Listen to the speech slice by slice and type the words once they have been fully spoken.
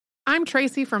I'm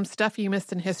Tracy from Stuff You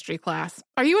Missed in History class.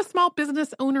 Are you a small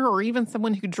business owner or even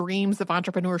someone who dreams of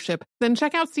entrepreneurship? Then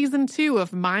check out Season 2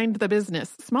 of Mind the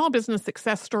Business, small business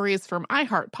success stories from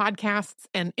iHeart Podcasts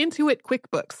and Intuit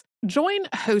QuickBooks. Join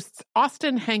hosts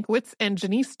Austin Hankwitz and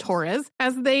Janice Torres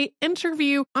as they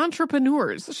interview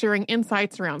entrepreneurs sharing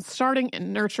insights around starting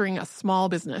and nurturing a small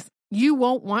business. You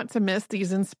won't want to miss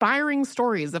these inspiring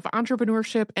stories of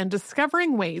entrepreneurship and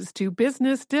discovering ways to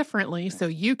business differently so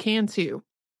you can too.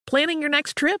 Planning your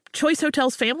next trip? Choice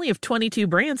Hotels' family of 22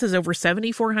 brands has over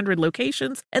 7,400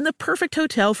 locations and the perfect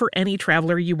hotel for any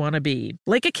traveler you want to be.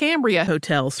 Like a Cambria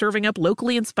Hotel, serving up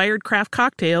locally inspired craft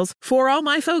cocktails for all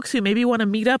my folks who maybe want to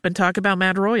meet up and talk about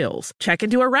Mad Royals. Check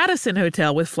into a Radisson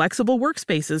Hotel with flexible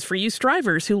workspaces for you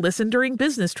strivers who listen during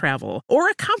business travel. Or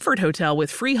a Comfort Hotel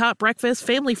with free hot breakfast,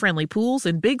 family-friendly pools,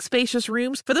 and big spacious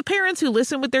rooms for the parents who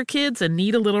listen with their kids and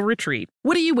need a little retreat.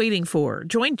 What are you waiting for?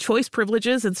 Join Choice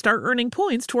Privileges and start earning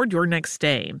points toward your next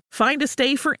stay. Find a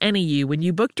stay for any you when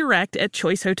you book direct at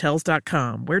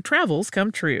choicehotels.com, where travels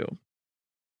come true.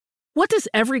 What does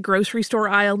every grocery store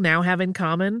aisle now have in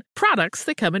common? Products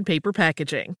that come in paper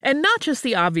packaging. And not just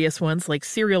the obvious ones like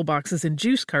cereal boxes and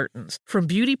juice cartons. From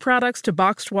beauty products to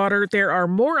boxed water, there are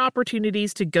more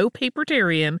opportunities to go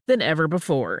papertarian than ever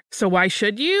before. So why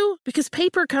should you? Because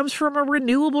paper comes from a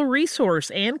renewable resource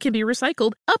and can be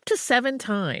recycled up to 7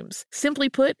 times. Simply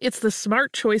put, it's the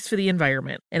smart choice for the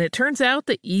environment. And it turns out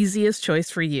the easiest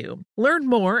choice for you. Learn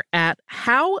more at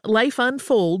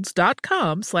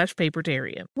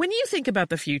howlifeunfolds.com/papertarian. When you think about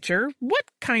the future, what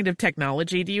kind of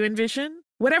technology do you envision?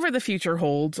 Whatever the future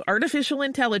holds, artificial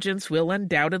intelligence will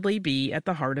undoubtedly be at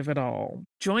the heart of it all.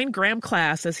 Join Graham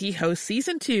Class as he hosts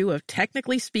Season 2 of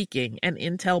Technically Speaking, an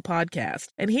Intel podcast,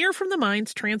 and hear from the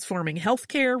minds transforming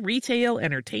healthcare, retail,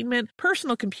 entertainment,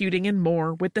 personal computing, and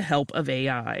more with the help of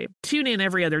AI. Tune in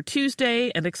every other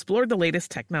Tuesday and explore the latest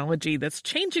technology that's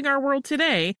changing our world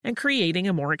today and creating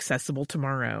a more accessible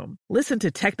tomorrow. Listen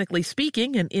to Technically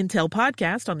Speaking, an Intel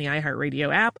podcast on the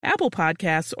iHeartRadio app, Apple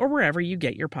Podcasts, or wherever you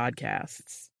get your podcasts.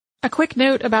 A quick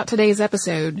note about today's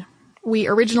episode. We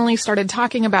originally started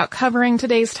talking about covering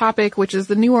today's topic, which is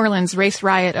the New Orleans race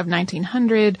riot of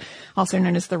 1900, also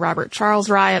known as the Robert Charles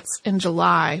riots, in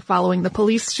July, following the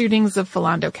police shootings of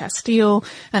Philando Castile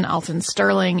and Alton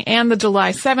Sterling, and the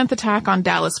July 7th attack on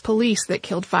Dallas police that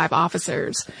killed 5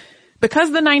 officers.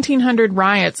 Because the 1900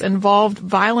 riots involved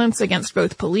violence against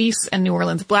both police and New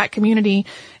Orleans black community,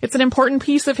 it's an important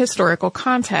piece of historical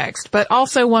context, but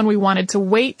also one we wanted to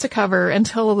wait to cover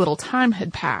until a little time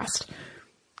had passed.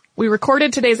 We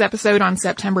recorded today's episode on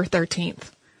September 13th,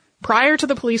 prior to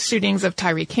the police shootings of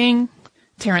Tyree King,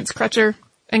 Terrence Crutcher,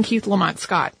 and Keith Lamont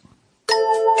Scott.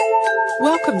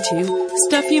 Welcome to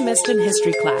Stuff You Missed in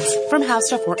History Class from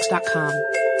HowStuffWorks.com.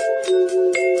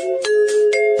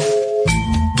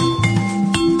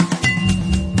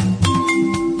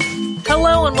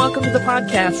 Hello and welcome to the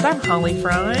podcast. I'm Holly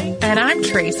Fry. And I'm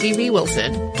Tracy V.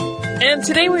 Wilson. And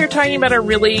today we are talking about a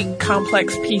really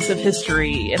complex piece of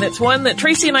history, and it's one that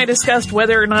Tracy and I discussed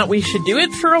whether or not we should do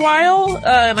it for a while,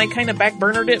 and I kind of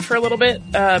backburnered it for a little bit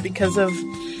because of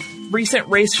recent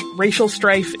racial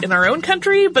strife in our own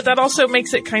country, but that also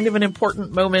makes it kind of an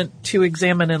important moment to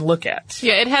examine and look at.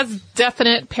 Yeah, it has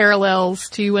definite parallels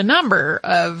to a number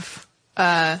of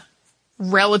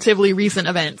relatively recent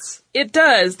events. It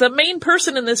does. The main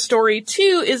person in this story,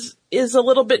 too, is a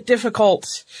little bit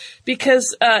difficult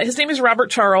because his name is Robert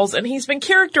Charles, and he's been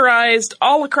characterized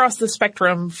all across the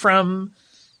spectrum from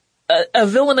a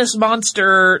villainous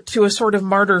monster to a sort of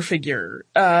martyr figure.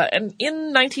 And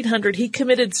in 1900, he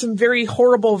committed some very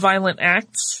horrible violent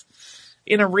acts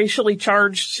in a racially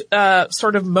charged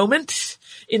sort of moment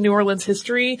in New Orleans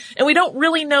history, and we don't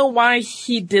really know why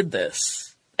he did this.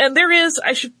 And there is,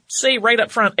 I should say right up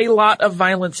front, a lot of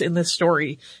violence in this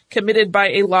story committed by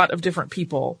a lot of different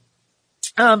people.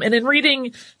 And in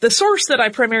reading the source that I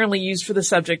primarily used for the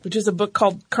subject, which is a book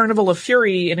called Carnival of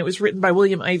Fury, and it was written by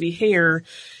William Ivey Hare,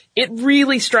 it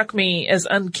really struck me as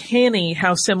uncanny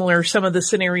how similar some of the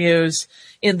scenarios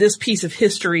in this piece of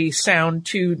history sound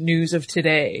to news of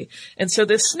today. And so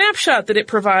this snapshot that it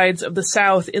provides of the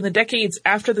South in the decades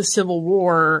after the Civil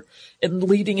War and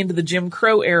leading into the Jim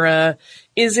Crow era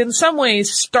is in some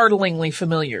ways startlingly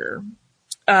familiar.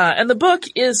 And the book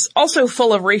is also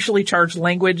full of racially charged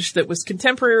language that was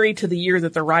contemporary to the year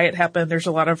that the riot happened. There's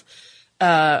a lot of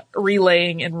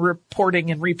relaying and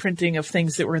reporting and reprinting of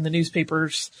things that were in the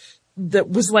newspapers that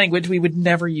was language we would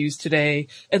never use today.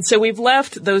 And so we've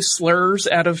left those slurs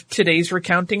out of today's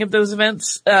recounting of those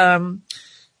events.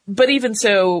 But even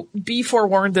so, be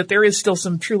forewarned that there is still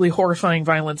some truly horrifying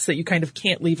violence that you kind of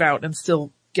can't leave out and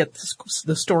still get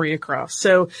the story across.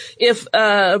 So if,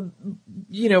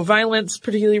 violence,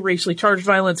 particularly racially charged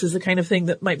violence, is the kind of thing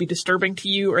that might be disturbing to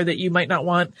you or that you might not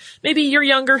want maybe your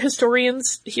younger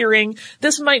historians hearing,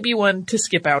 this might be one to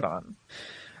skip out on.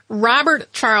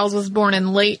 Robert Charles was born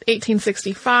in late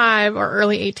 1865 or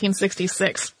early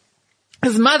 1866.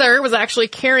 His mother was actually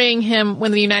carrying him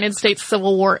when the United States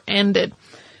Civil War ended.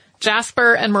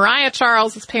 Jasper and Maria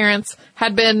Charles, his parents,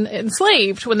 had been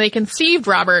enslaved when they conceived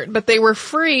Robert, but they were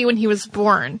free when he was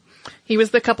born. He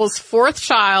was the couple's fourth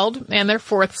child and their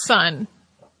fourth son.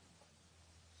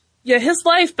 Yeah, his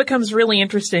life becomes really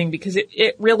interesting because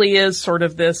it really is sort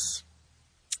of this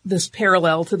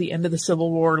parallel to the end of the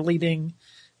Civil War leading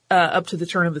up to the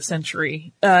turn of the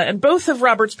century. And both of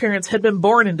Robert's parents had been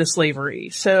born into slavery.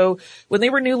 So when they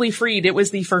were newly freed, it was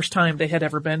the first time they had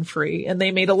ever been free. And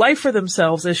they made a life for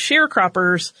themselves as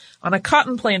sharecroppers on a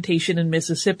cotton plantation in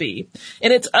Mississippi.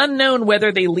 And it's unknown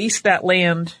whether they leased that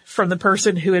land from the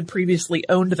person who had previously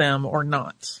owned them or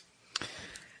not.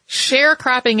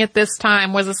 Sharecropping at this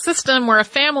time was a system where a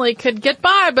family could get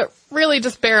by, but really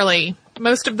just barely.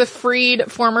 Most of the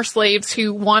freed former slaves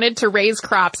who wanted to raise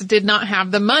crops did not have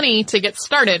the money to get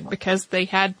started because they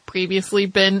had previously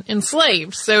been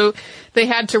enslaved. So they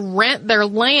had to rent their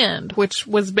land, which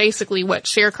was basically what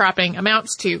sharecropping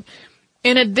amounts to.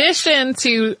 In addition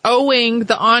to owing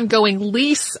the ongoing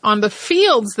lease on the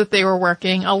fields that they were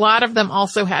working, a lot of them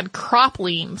also had crop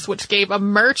liens, which gave a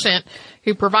merchant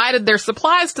who provided their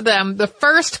supplies to them the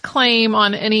first claim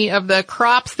on any of the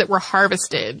crops that were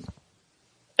harvested.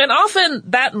 And often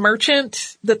that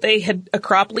merchant that they had a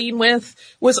crop lien with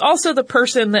was also the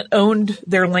person that owned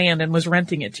their land and was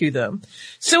renting it to them.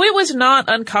 So it was not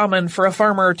uncommon for a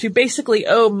farmer to basically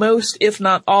owe most, if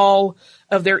not all,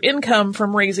 of their income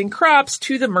from raising crops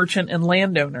to the merchant and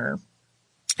landowner.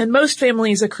 And most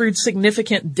families accrued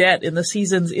significant debt in the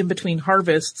seasons in between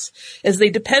harvests as they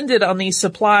depended on these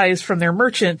supplies from their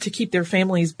merchant to keep their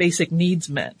family's basic needs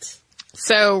met.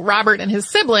 So Robert and his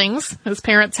siblings, his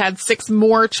parents had 6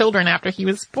 more children after he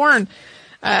was born,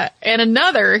 and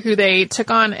another who they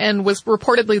took on and was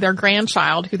reportedly their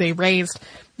grandchild who they raised.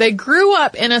 They grew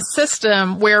up in a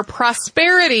system where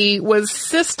prosperity was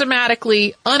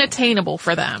systematically unattainable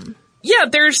for them. Yeah,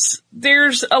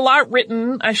 there's a lot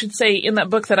written, I should say, in that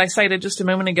book that I cited just a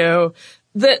moment ago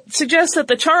that suggests that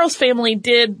the Charles family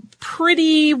did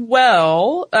pretty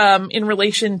well in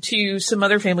relation to some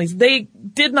other families. They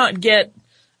did not get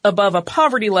above a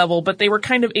poverty level, but they were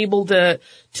kind of able to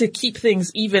keep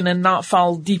things even and not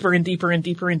fall deeper and deeper and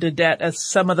deeper into debt as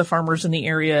some of the farmers in the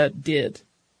area did.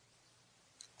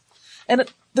 And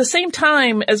at the same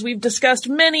time, as we've discussed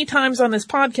many times on this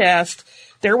podcast,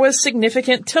 there was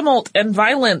significant tumult and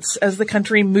violence as the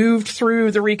country moved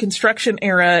through the Reconstruction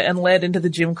era and led into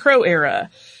the Jim Crow era.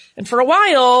 And for a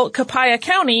while, Copiah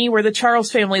County, where the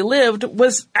Charles family lived,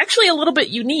 was actually a little bit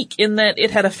unique in that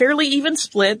it had a fairly even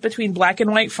split between black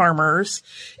and white farmers,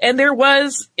 and there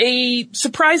was a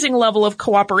surprising level of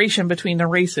cooperation between the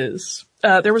races.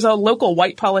 There was a local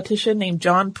white politician named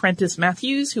John Prentice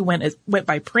Matthews who went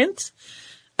by Print,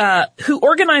 who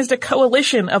organized a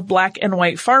coalition of black and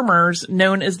white farmers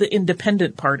known as the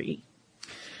Independent Party.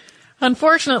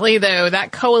 Unfortunately, though,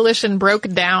 that coalition broke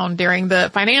down during the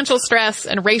financial stress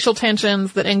and racial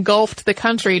tensions that engulfed the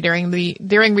country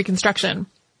during Reconstruction.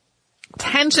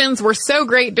 Tensions were so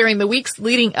great during the weeks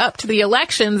leading up to the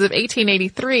elections of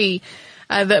 1883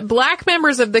 that black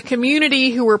members of the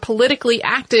community who were politically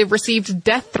active received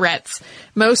death threats,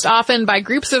 most often by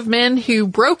groups of men who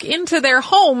broke into their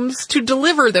homes to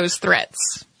deliver those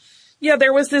threats. Yeah,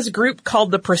 there was this group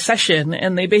called the Procession,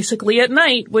 and they basically at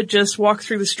night would just walk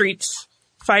through the streets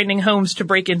finding homes to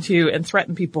break into and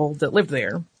threaten people that lived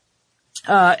there.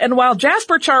 And while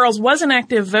Jasper Charles was an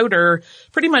active voter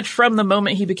pretty much from the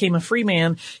moment he became a free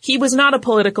man, he was not a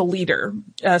political leader.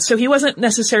 So he wasn't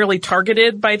necessarily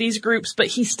targeted by these groups, but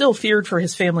he still feared for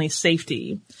his family's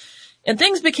safety. And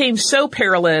things became so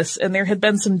perilous, and there had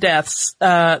been some deaths,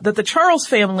 that the Charles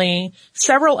family,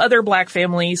 several other black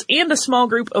families, and a small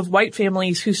group of white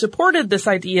families who supported this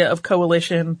idea of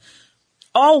coalition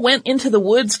all went into the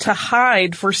woods to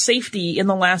hide for safety in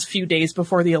the last few days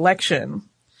before the election.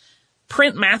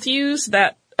 Print Matthews,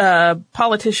 that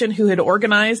politician who had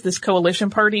organized this coalition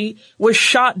party, was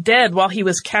shot dead while he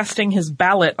was casting his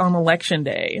ballot on election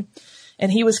day.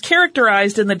 And he was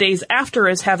characterized in the days after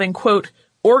as having, quote,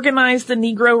 organized the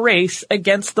Negro race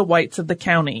against the whites of the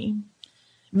county.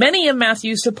 Many of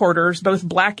Matthews' supporters, both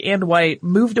black and white,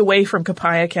 moved away from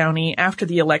Copiah County after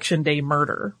the election day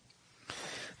murder.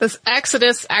 This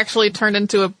exodus actually turned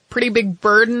into a pretty big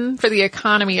burden for the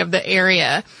economy of the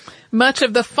area. Much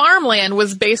of the farmland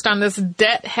was based on this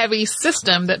debt-heavy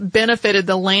system that benefited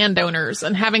the landowners,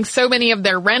 and having so many of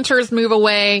their renters move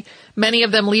away, many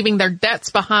of them leaving their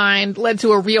debts behind, led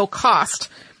to a real cost.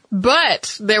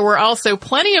 But there were also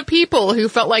plenty of people who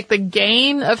felt like the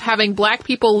gain of having black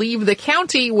people leave the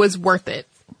county was worth it.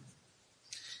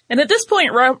 And at this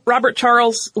point, Robert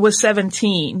Charles was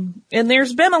 17. And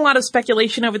there's been a lot of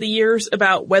speculation over the years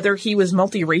about whether he was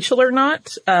multiracial or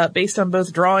not, based on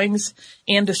both drawings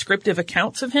and descriptive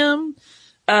accounts of him.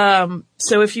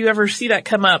 So if you ever see that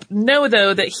come up, know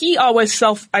though that he always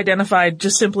self-identified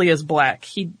just simply as black.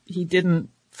 He didn't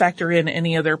factor in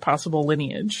any other possible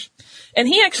lineage. And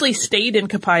he actually stayed in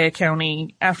Copiah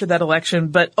County after that election,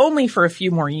 but only for a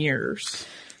few more years.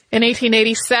 In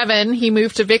 1887, he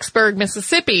moved to Vicksburg,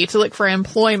 Mississippi to look for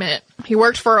employment. He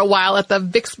worked for a while at the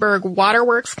Vicksburg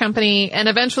Waterworks Company and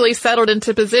eventually settled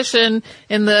into position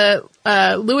in the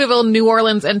Louisville, New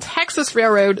Orleans, and Texas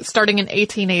Railroad starting in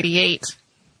 1888.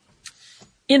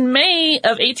 In May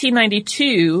of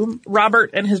 1892,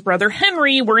 Robert and his brother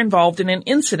Henry were involved in an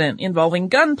incident involving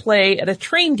gunplay at a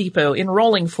train depot in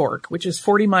Rolling Fork, which is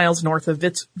 40 miles north of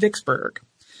Vicksburg.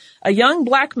 A young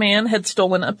black man had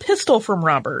stolen a pistol from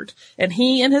Robert, and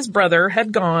he and his brother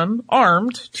had gone,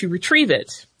 armed, to retrieve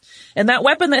it. And that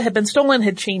weapon that had been stolen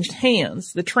had changed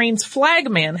hands. The train's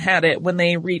flagman had it when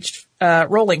they reached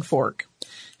Rolling Fork.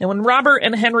 And when Robert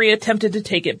and Henry attempted to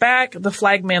take it back, the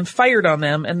flagman fired on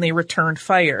them, and they returned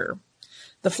fire.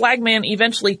 The flagman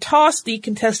eventually tossed the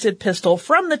contested pistol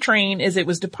from the train as it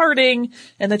was departing,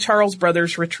 and the Charles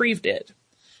brothers retrieved it.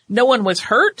 No one was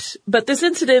hurt, but this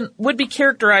incident would be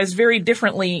characterized very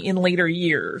differently in later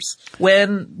years.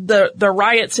 When the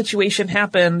riot situation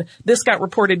happened, this got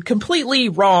reported completely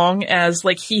wrong as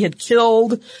like he had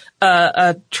killed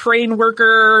a train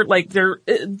worker, like they're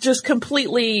just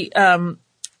completely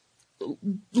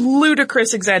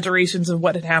ludicrous exaggerations of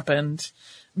what had happened.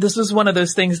 This was one of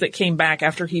those things that came back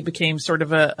after he became sort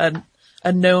of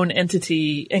a known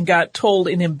entity and got told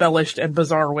in embellished and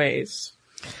bizarre ways.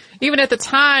 Even at the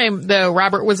time, though,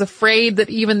 Robert was afraid that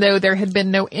even though there had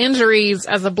been no injuries,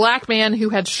 as a black man who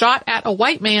had shot at a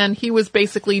white man, he was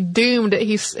basically doomed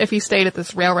if he stayed at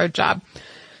this railroad job.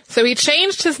 So he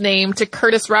changed his name to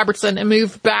Curtis Robertson and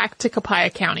moved back to Copiah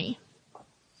County.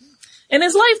 And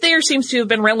his life there seems to have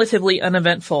been relatively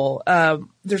uneventful.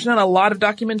 There's not a lot of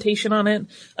documentation on it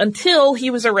until he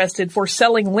was arrested for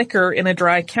selling liquor in a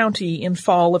dry county in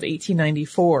fall of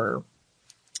 1894.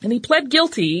 And he pled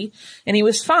guilty, and he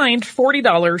was fined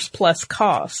 $40 plus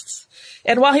costs.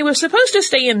 And while he was supposed to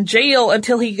stay in jail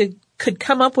until he could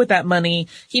come up with that money,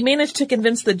 he managed to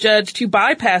convince the judge to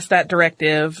bypass that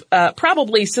directive,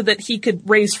 probably so that he could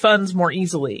raise funds more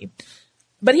easily.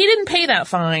 But he didn't pay that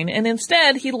fine, and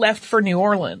instead he left for New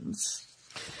Orleans.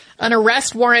 An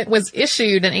arrest warrant was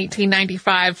issued in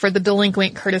 1895 for the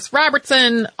delinquent Curtis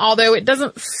Robertson, although it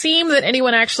doesn't seem that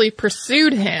anyone actually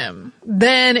pursued him.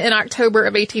 Then, in October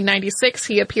of 1896,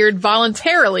 he appeared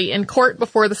voluntarily in court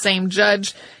before the same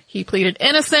judge. He pleaded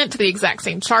innocent to the exact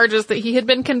same charges that he had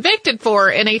been convicted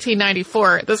for in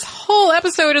 1894. This whole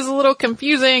episode is a little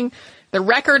confusing. The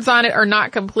records on it are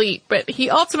not complete, but he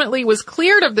ultimately was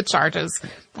cleared of the charges,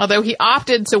 although he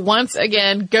opted to once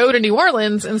again go to New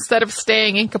Orleans instead of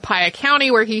staying in Copiah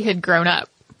County where he had grown up.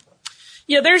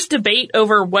 Yeah, there's debate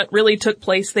over what really took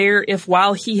place there, if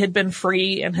while he had been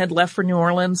free and had left for New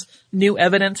Orleans, new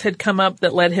evidence had come up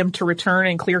that led him to return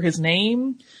and clear his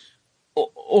name,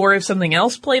 or if something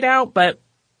else played out, but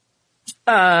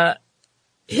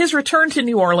his return to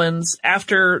New Orleans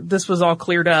after this was all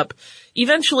cleared up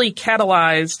eventually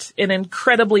catalyzed an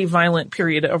incredibly violent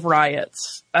period of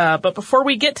riots. But before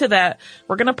we get to that,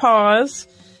 we're going to pause,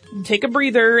 take a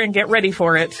breather, and get ready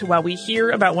for it while we hear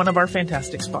about one of our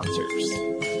fantastic sponsors.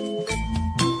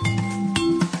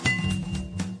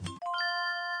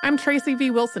 I'm Tracy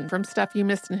V. Wilson from Stuff You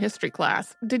Missed in History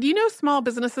Class. Did you know small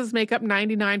businesses make up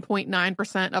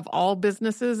 99.9% of all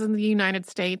businesses in the United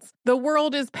States? The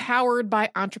world is powered by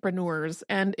entrepreneurs,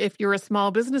 and if you're a small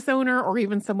business owner or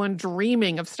even someone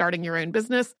dreaming of starting your own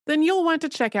business, then you'll want to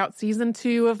check out Season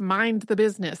 2 of Mind the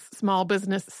Business, Small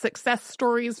Business Success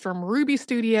Stories from Ruby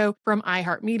Studio, from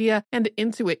iHeartMedia, and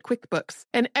Intuit QuickBooks.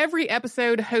 And every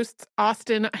episode, hosts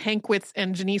Austin Hankwitz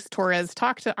and Janice Torres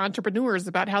talk to entrepreneurs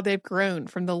about how they've grown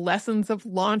from the lessons of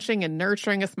launching and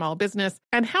nurturing a small business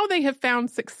and how they have found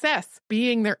success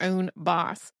being their own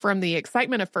boss. From the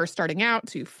excitement of first starting out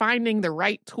to finding the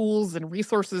right tools and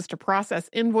resources to process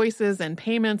invoices and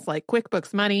payments like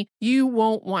QuickBooks Money, you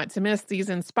won't want to miss these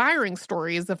inspiring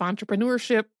stories of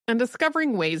entrepreneurship and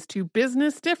discovering ways to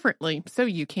business differently so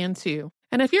you can too.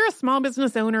 And if you're a small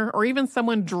business owner or even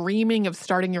someone dreaming of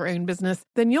starting your own business,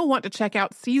 then you'll want to check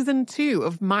out Season 2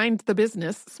 of Mind the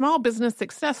Business, Small Business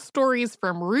Success Stories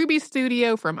from Ruby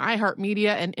Studio, from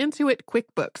iHeartMedia, and Intuit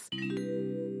QuickBooks.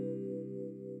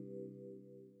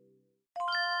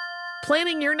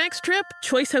 Planning your next trip?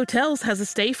 Choice Hotels has a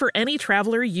stay for any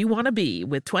traveler you want to be,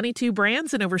 with 22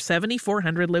 brands and over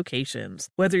 7,400 locations.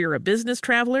 Whether you're a business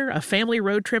traveler, a family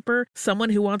road tripper,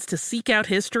 someone who wants to seek out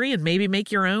history and maybe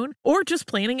make your own, or just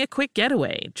planning a quick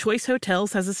getaway, Choice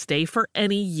Hotels has a stay for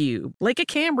any you. Like a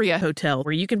Cambria Hotel,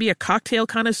 where you can be a cocktail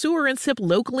connoisseur and sip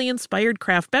locally inspired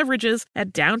craft beverages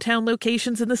at downtown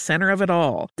locations in the center of it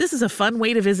all. This is a fun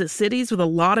way to visit cities with a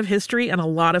lot of history and a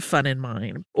lot of fun in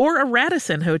mind. Or a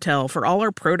Radisson Hotel for all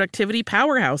our productivity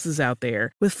powerhouses out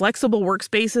there. With flexible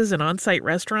workspaces and on-site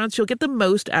restaurants, you'll get the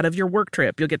most out of your work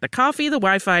trip. You'll get the coffee, the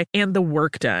Wi-Fi, and the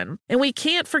work done. And we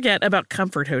can't forget about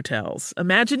Comfort Hotels.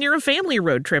 Imagine you're a family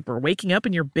road tripper, waking up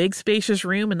in your big spacious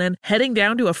room and then heading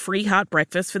down to a free hot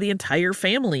breakfast for the entire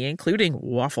family, including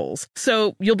waffles.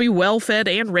 So you'll be well fed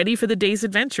and ready for the day's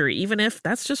adventure, even if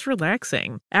that's just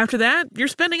relaxing. After that, you're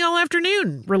spending all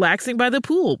afternoon relaxing by the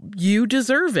pool. You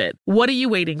deserve it. What are you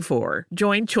waiting for?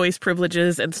 Join Choice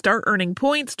Privileges and start earning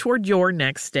points toward your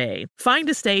next stay. Find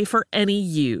a stay for any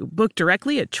you. Book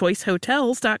directly at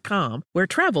choicehotels.com, where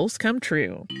travels come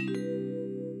true.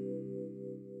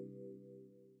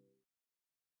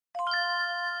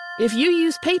 If you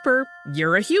use paper,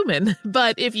 you're a human.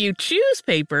 But if you choose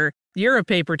paper, you're a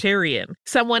papertarian,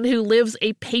 someone who lives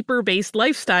a paper-based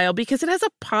lifestyle because it has a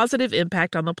positive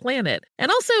impact on the planet. And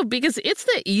also because it's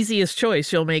the easiest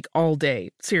choice you'll make all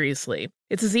day. Seriously.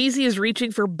 It's as easy as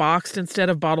reaching for boxed instead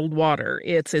of bottled water.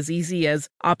 It's as easy as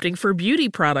opting for beauty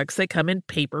products that come in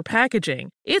paper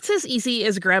packaging. It's as easy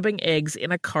as grabbing eggs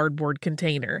in a cardboard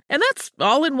container. And that's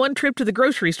all in one trip to the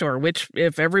grocery store, which,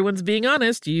 if everyone's being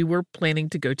honest, you were planning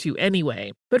to go to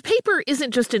anyway. But paper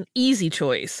isn't just an easy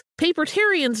choice.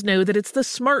 Papertarians know that it's the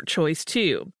smart choice,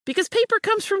 too. Because paper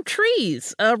comes from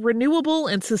trees, a renewable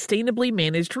and sustainably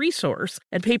managed resource.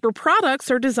 And paper products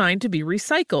are designed to be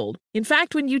recycled. In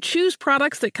fact, when you choose products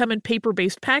that come in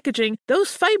paper-based packaging,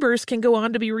 those fibers can go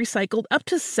on to be recycled up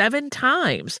to 7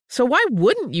 times. So why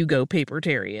wouldn't you go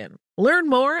papertarian? Learn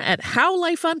more at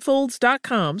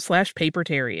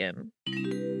howlifeunfolds.com/papertarian.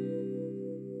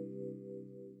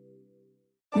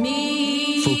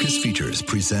 Focus Features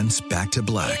presents Back to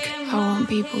Black. I want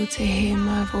people to hear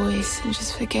my voice and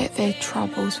just forget their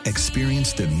troubles.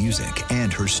 Experience the music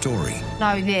and her story.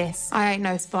 Know this, I ain't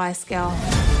no Spice Girl.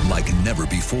 Like never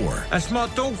before. That's my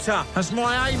daughter. That's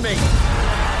my Amy.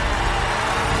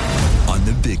 On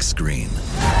the big screen.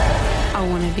 I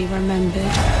want to be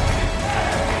remembered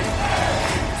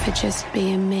for just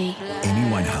being me. Amy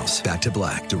Winehouse, Back to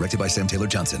Black, directed by Sam Taylor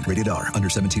Johnson. Rated R, under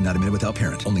 17, not a minute without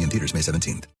parent. Only in theaters May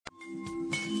 17th.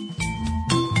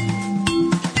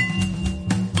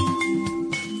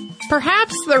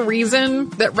 Perhaps the reason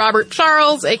that Robert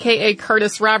Charles, aka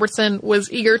Curtis Robertson,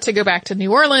 was eager to go back to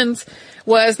New Orleans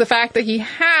was the fact that he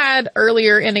had,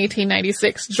 earlier in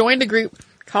 1896, joined a group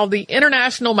called the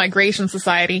International Migration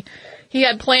Society. He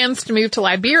had plans to move to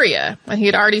Liberia, and he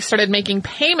had already started making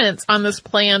payments on this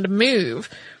planned move.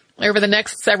 Over the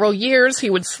next several years, he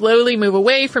would slowly move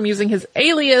away from using his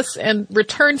alias and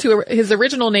return to his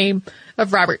original name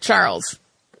of Robert Charles.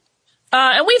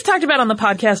 And we've talked about on the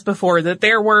podcast before that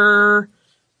there were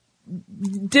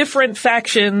different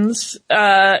factions,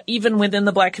 even within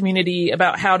the black community,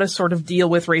 about how to sort of deal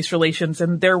with race relations.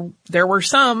 And there were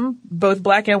some, both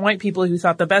black and white people, who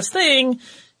thought the best thing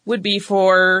would be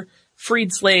for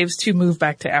freed slaves to move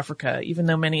back to Africa, even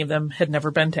though many of them had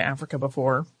never been to Africa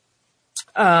before.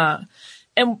 And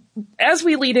as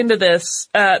we lead into this,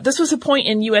 this was a point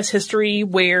in U.S. history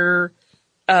where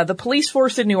the police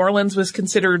force in New Orleans was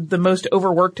considered the most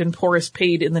overworked and poorest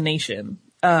paid in the nation.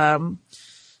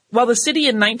 While the city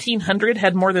in 1900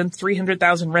 had more than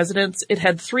 300,000 residents, it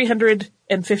had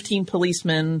 315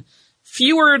 policemen.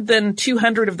 Fewer than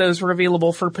 200 of those were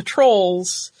available for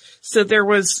patrols. So there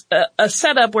was a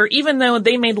setup where, even though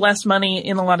they made less money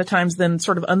in a lot of times than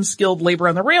sort of unskilled labor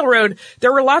on the railroad,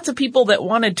 there were lots of people that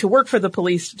wanted to work for the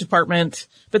police department,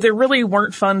 but there really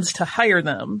weren't funds to hire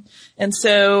them. And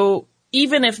so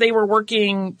even if they were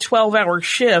working 12-hour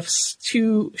shifts,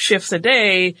 2 shifts a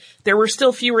day, there were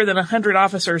still fewer than 100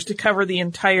 officers to cover the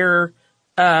entire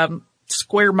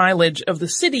square mileage of the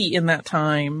city in that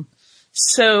time.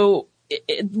 So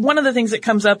one of the things that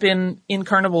comes up in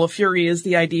Carnival of Fury is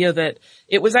the idea that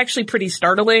it was actually pretty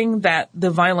startling that the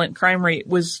violent crime rate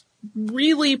was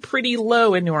really pretty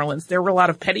low in New Orleans. There were a lot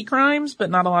of petty crimes, but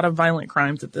not a lot of violent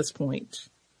crimes at this point.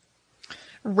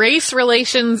 Race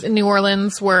relations in New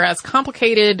Orleans were as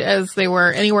complicated as they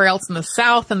were anywhere else in the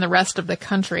South and the rest of the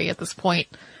country at this point.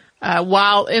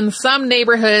 While in some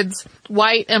neighborhoods,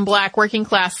 white and black working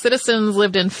class citizens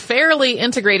lived in fairly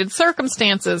integrated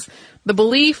circumstances, the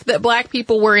belief that black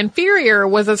people were inferior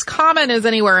was as common as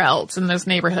anywhere else in those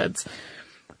neighborhoods.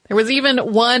 There was even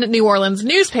one New Orleans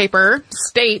newspaper,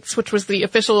 States, which was the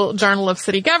official journal of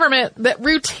city government, that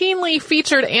routinely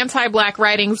featured anti-black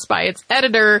writings by its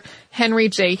editor, Henry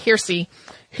J. Hearsey,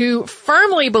 who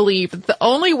firmly believed that the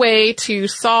only way to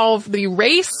solve the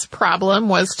race problem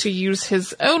was to use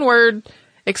his own word,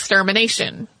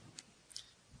 extermination.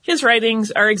 His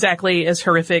writings are exactly as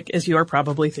horrific as you are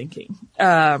probably thinking.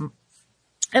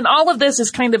 And all of this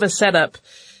is kind of a setup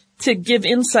to give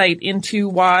insight into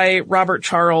why Robert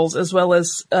Charles, as well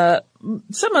as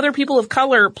some other people of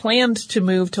color, planned to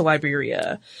move to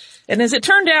Liberia. And as it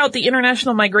turned out, the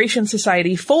International Migration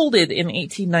Society folded in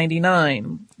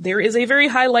 1899. There is a very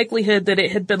high likelihood that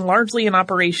it had been largely an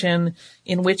operation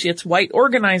in which its white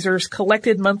organizers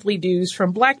collected monthly dues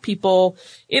from black people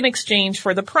in exchange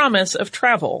for the promise of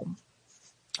travel.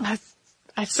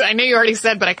 I know you already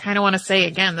said, but I kind of want to say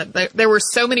again that there were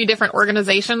so many different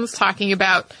organizations talking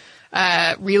about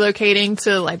relocating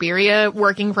to Liberia,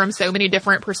 working from so many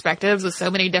different perspectives with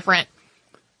so many different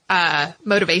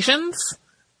motivations.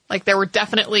 Like, there were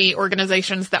definitely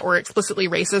organizations that were explicitly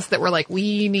racist that were like,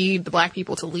 we need the black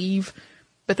people to leave.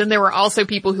 But then there were also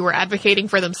people who were advocating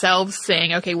for themselves,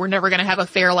 saying, okay, we're never going to have a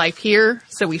fair life here,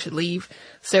 so we should leave.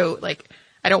 So, like,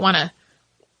 I don't want to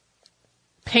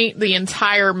paint the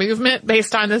entire movement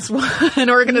based on this one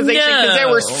organization, because there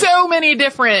were so many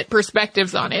different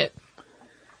perspectives on it.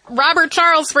 Robert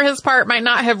Charles, for his part, might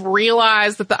not have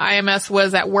realized that the IMS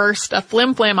was at worst a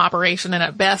flim-flam operation and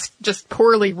at best just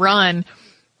poorly run.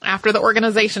 After the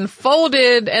organization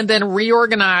folded and then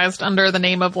reorganized under the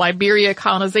name of Liberia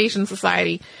Colonization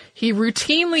Society, he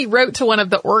routinely wrote to one of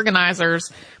the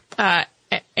organizers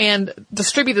and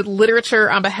distributed literature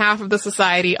on behalf of the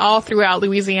society all throughout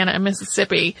Louisiana and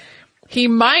Mississippi. He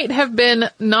might have been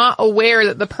not aware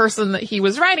that the person that he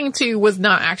was writing to was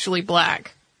not actually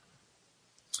black.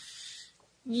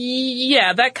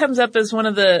 Yeah, that comes up as one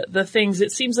of the things.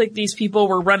 It seems like these people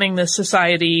were running this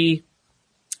society,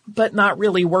 but not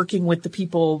really working with the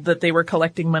people that they were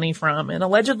collecting money from. And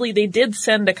allegedly they did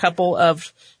send a couple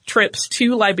of trips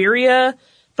to Liberia,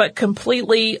 but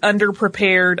completely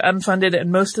underprepared, unfunded,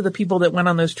 and most of the people that went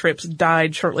on those trips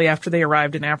died shortly after they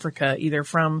arrived in Africa, either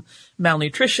from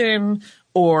malnutrition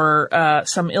or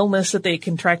some illness that they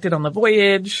contracted on the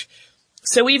voyage.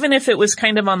 So even if it was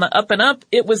kind of on the up and up,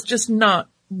 it was just not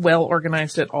well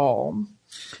organized at all.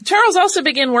 Charles also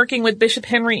began working with Bishop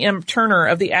Henry M. Turner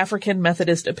of the African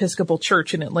Methodist Episcopal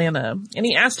Church in Atlanta, and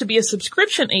he asked to be a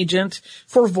subscription agent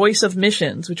for Voice of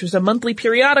Missions, which was a monthly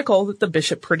periodical that the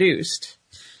bishop produced.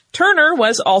 Turner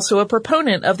was also a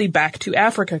proponent of the Back to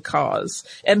Africa cause,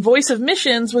 and Voice of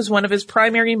Missions was one of his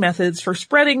primary methods for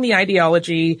spreading the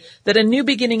ideology that a new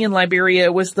beginning in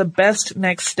Liberia was the best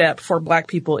next step for black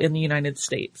people in the United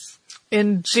States.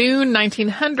 In June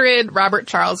 1900, Robert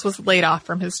Charles was laid off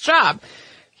from his job.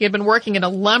 He had been working in a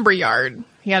lumber yard.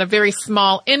 He had a very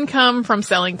small income from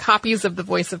selling copies of the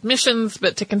Voice of Missions,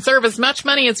 but to conserve as much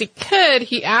money as he could,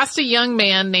 he asked a young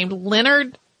man named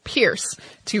Leonard Pierce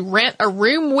to rent a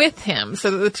room with him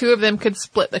so that the two of them could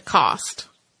split the cost.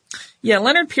 Yeah,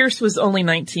 Leonard Pierce was only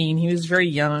 19. He was very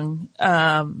young.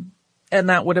 And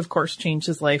that would, of course, change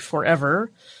his life forever.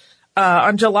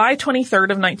 On July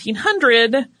 23rd of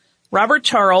 1900, Robert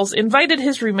Charles invited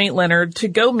his roommate Leonard to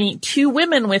go meet two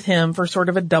women with him for sort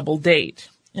of a double date.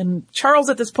 And Charles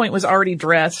at this point was already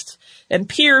dressed, and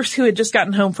Pierce, who had just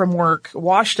gotten home from work,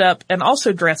 washed up and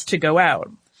also dressed to go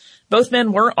out. Both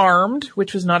men were armed,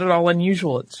 which was not at all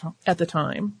unusual at the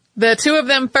time. The two of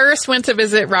them first went to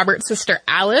visit Robert's sister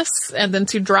Alice, and then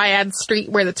to Dryad Street,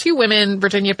 where the two women,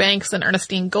 Virginia Banks and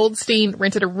Ernestine Goldstein,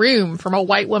 rented a room from a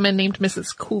white woman named Mrs.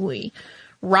 Cooley.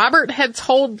 Robert had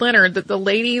told Leonard that the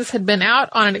ladies had been out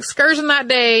on an excursion that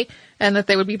day and that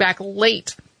they would be back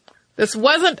late. This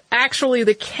wasn't actually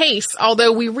the case,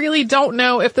 although we really don't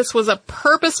know if this was a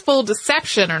purposeful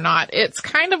deception or not. It's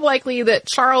kind of likely that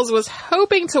Charles was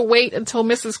hoping to wait until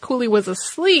Mrs. Cooley was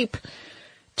asleep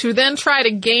to then try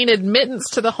to gain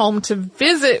admittance to the home to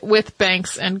visit with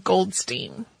Banks and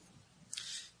Goldstein.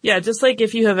 Yeah, just like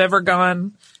if you have ever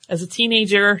gone as a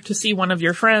teenager to see one of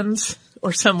your friends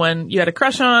or someone you had a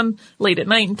crush on late at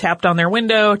night and tapped on their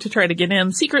window to try to get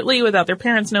in secretly without their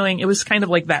parents knowing, it was kind of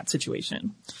like that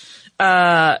situation.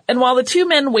 And while the two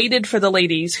men waited for the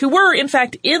ladies, who were, in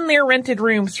fact, in their rented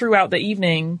room throughout the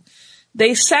evening,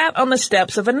 they sat on the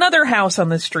steps of another house on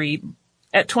the street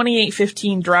at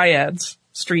 2815 Dryads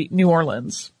Street, New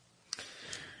Orleans.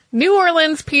 New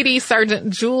Orleans PD Sergeant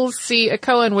Jules C.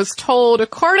 Cohen was told,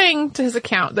 according to his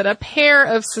account, that a pair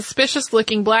of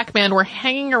suspicious-looking black men were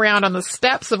hanging around on the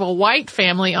steps of a white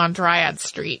family on Dryad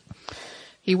Street.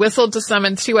 He whistled to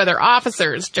summon two other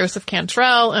officers, Joseph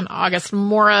Cantrell and Auguste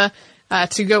Mora,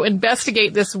 to go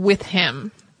investigate this with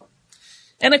him.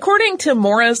 And according to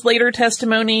Mora's later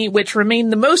testimony, which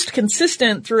remained the most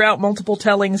consistent throughout multiple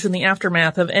tellings in the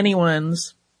aftermath of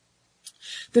anyone's,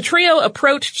 the trio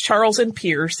approached Charles and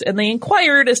Pierce, and they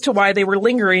inquired as to why they were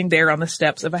lingering there on the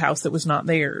steps of a house that was not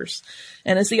theirs.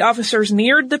 And as the officers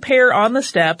neared the pair on the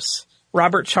steps,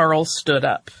 Robert Charles stood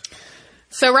up.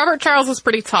 So Robert Charles was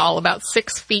pretty tall, about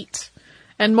 6 feet,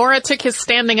 and Mora took his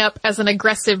standing up as an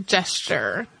aggressive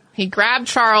gesture. He grabbed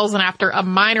Charles and after a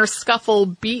minor scuffle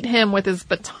beat him with his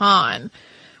baton.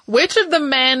 Which of the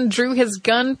men drew his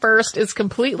gun first is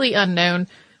completely unknown.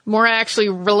 Mora actually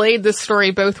relayed this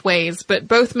story both ways, but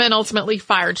both men ultimately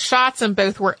fired shots and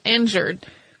both were injured.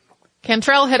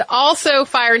 Cantrell had also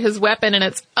fired his weapon, and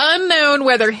it's unknown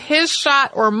whether his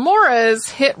shot or Mora's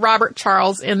hit Robert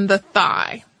Charles in the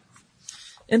thigh.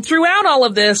 And throughout all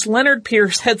of this, Leonard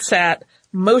Pierce had sat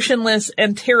motionless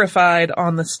and terrified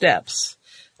on the steps.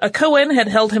 Cohen had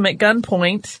held him at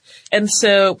gunpoint, and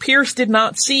so Pierce did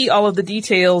not see all of the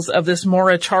details of this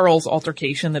Mora-Charles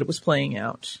altercation that it was playing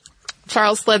out.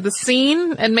 Charles fled the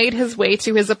scene and made his way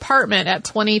to his apartment at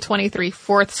 2023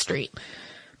 4th Street.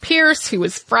 Pierce, who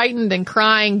was frightened and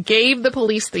crying, gave the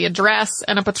police the address,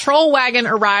 and a patrol wagon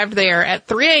arrived there at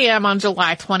 3 a.m. on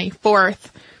July 24th.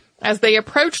 As they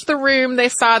approached the room, they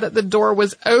saw that the door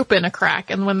was open a crack,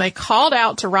 and when they called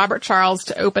out to Robert Charles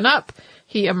to open up,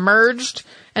 he emerged,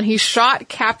 and he shot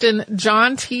Captain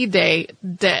John T. Day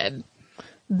dead.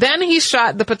 Then he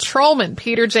shot the patrolman,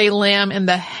 Peter J. Lamb, in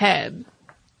the head.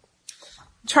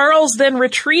 Charles then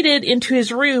retreated into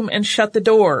his room and shut the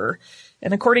door,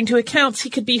 and according to accounts, he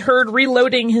could be heard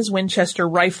reloading his Winchester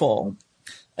rifle.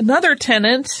 Another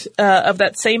tenant of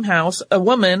that same house, a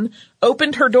woman,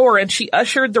 opened her door and she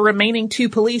ushered the remaining two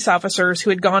police officers who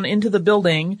had gone into the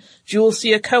building, Jules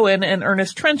C. Cohen and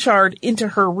Ernest Trenchard, into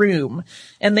her room,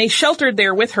 and they sheltered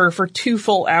there with her for 2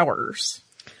 full hours.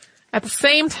 At the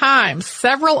same time,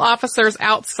 several officers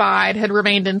outside had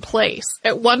remained in place,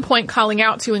 at one point calling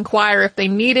out to inquire if they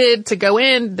needed to go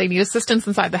in, they need assistance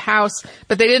inside the house,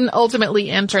 but they didn't ultimately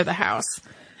enter the house.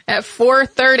 At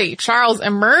 4:30, Charles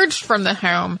emerged from the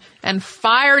home and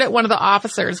fired at one of the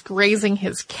officers, grazing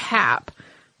his cap.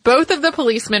 Both of the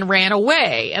policemen ran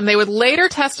away, and they would later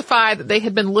testify that they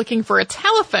had been looking for a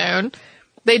telephone.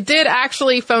 They did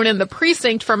actually phone in the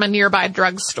precinct from a nearby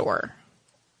drugstore.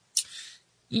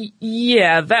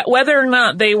 Yeah, that whether or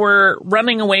not they were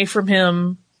running away from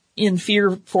him in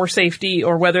fear for safety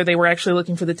or whether they were actually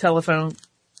looking for the telephone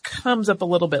comes up a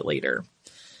little bit later.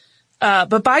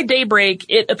 But by daybreak,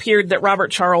 it appeared that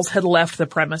Robert Charles had left the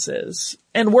premises,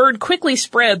 and word quickly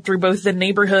spread through both the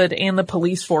neighborhood and the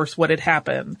police force what had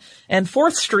happened, and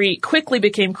 4th Street quickly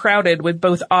became crowded with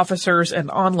both officers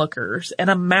and onlookers, and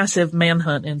a massive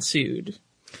manhunt ensued.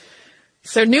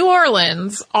 So New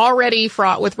Orleans, already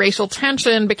fraught with racial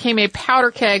tension, became a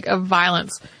powder keg of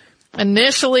violence.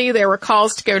 Initially, there were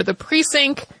calls to go to the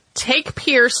precinct, take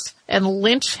Pierce, and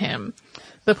lynch him.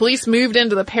 The police moved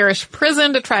into the parish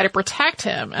prison to try to protect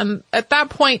him, and at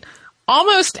that point,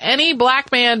 almost any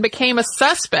black man became a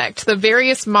suspect to the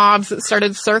various mobs that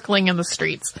started circling in the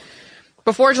streets.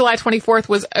 Before July 24th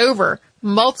was over,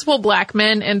 multiple black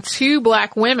men and 2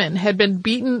 black women had been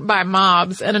beaten by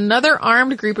mobs, and another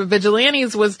armed group of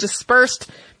vigilantes was dispersed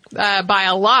by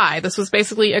a lie. This was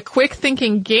basically a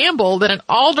quick-thinking gamble that an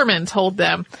alderman told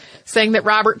them, saying that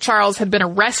Robert Charles had been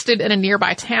arrested in a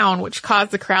nearby town, which caused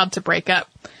the crowd to break up.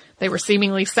 They were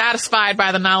seemingly satisfied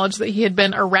by the knowledge that he had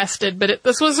been arrested, but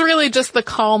this was really just the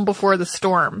calm before the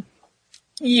storm.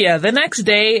 Yeah, the next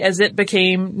day, as it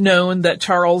became known that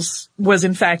Charles was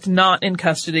in fact not in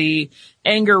custody,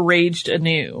 anger raged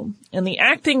anew. And the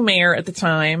acting mayor at the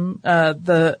time,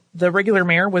 the regular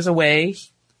mayor was away,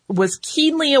 was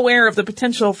keenly aware of the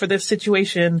potential for this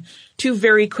situation to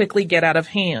very quickly get out of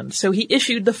hand. So he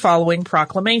issued the following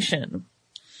proclamation.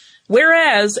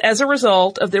 Whereas, as a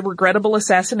result of the regrettable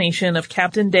assassination of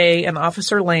Captain Day and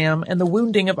Officer Lamb and the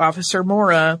wounding of Officer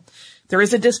Mora, there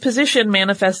is a disposition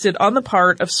manifested on the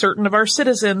part of certain of our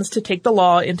citizens to take the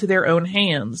law into their own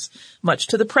hands, much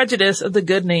to the prejudice of the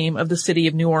good name of the city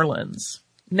of New Orleans.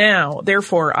 Now,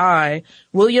 therefore, I,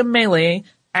 William Melee,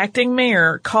 acting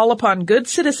mayor, call upon good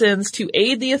citizens to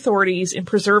aid the authorities in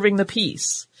preserving the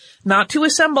peace, not to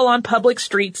assemble on public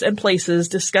streets and places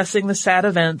discussing the sad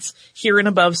events here and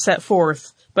above set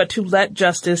forth, but to let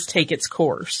justice take its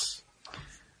course.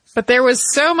 But there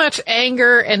was so much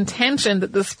anger and tension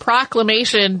that this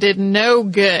proclamation did no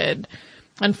good.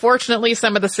 Unfortunately,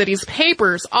 some of the city's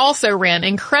papers also ran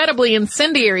incredibly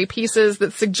incendiary pieces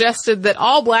that suggested that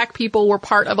all black people were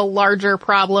part of a larger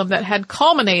problem that had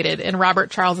culminated in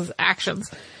Robert Charles's actions.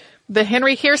 The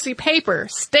Henry Hearsay paper,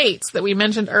 States, that we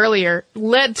mentioned earlier,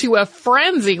 led to a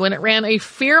frenzy when it ran a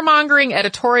fear-mongering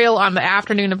editorial on the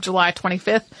afternoon of July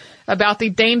 25th about the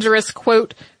dangerous,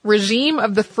 quote, regime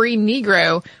of the free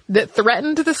Negro that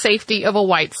threatened the safety of a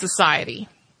white society.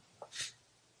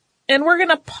 And we're going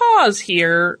to pause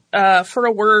here for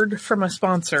a word from a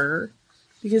sponsor,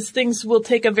 because things will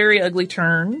take a very ugly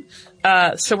turn.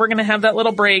 So we're going to have that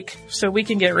little break so we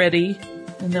can get ready,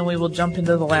 and then we will jump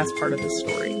into the last part of the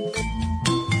story.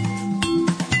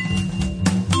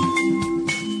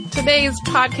 Today's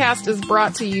podcast is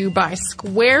brought to you by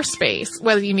Squarespace.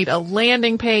 Whether you need a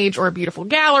landing page or a beautiful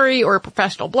gallery or a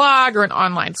professional blog or an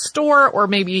online store, or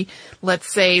maybe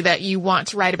let's say that you want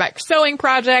to write about your sewing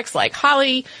projects like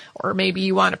Holly, or maybe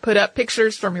you want to put up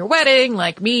pictures from your wedding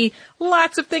like me,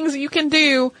 lots of things that you can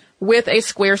do with a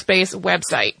Squarespace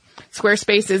website.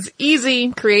 Squarespace is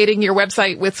easy. Creating your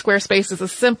website with Squarespace is a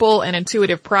simple and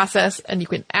intuitive process, and you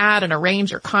can add and arrange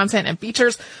your content and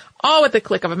features all with the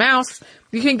click of a mouse.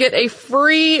 You can get a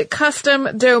free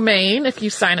custom domain if you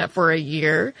sign up for a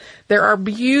year. There are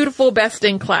beautiful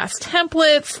best-in-class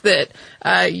templates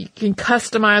that you can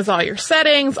customize all your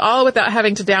settings, all without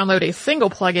having to download a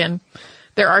single plugin.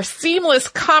 There are seamless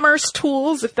commerce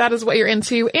tools, if that is what you're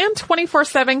into, and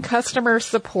 24/7 customer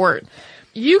support.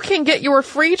 You can get your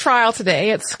free trial today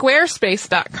at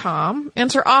squarespace.com.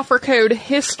 Enter offer code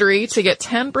HISTORY to get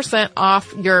 10%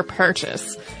 off your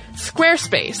purchase.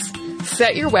 Squarespace.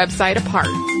 Set your website apart.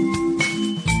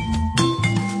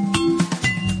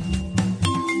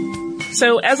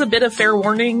 So as a bit of fair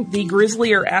warning, the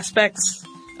grislier aspects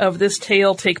of this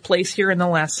tale take place here in the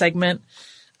last segment.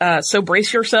 So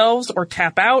brace yourselves or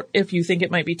tap out if you think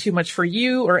it might be too much for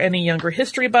you or any younger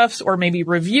history buffs, or maybe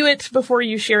review it before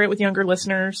you share it with younger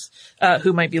listeners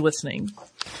who might be listening.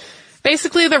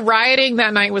 Basically, the rioting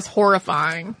that night was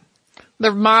horrifying.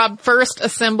 The mob first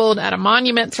assembled at a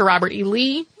monument to Robert E.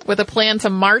 Lee with a plan to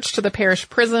march to the parish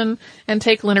prison and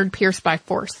take Leonard Pierce by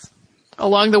force.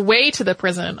 Along the way to the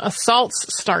prison,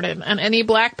 assaults started, and any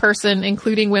black person,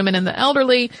 including women and the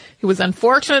elderly, who was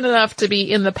unfortunate enough to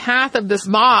be in the path of this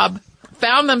mob,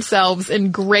 found themselves in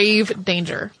grave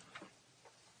danger.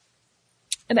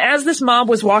 And as this mob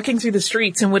was walking through the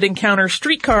streets and would encounter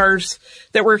streetcars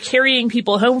that were carrying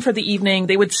people home for the evening,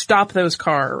 they would stop those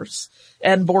cars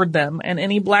and board them, and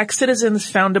any black citizens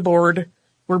found aboard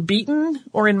were beaten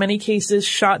or in many cases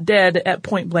shot dead at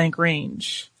point-blank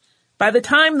range. By the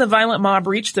time the violent mob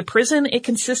reached the prison, it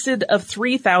consisted of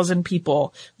 3,000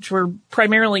 people, which were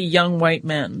primarily young white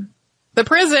men. The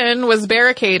prison was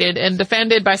barricaded and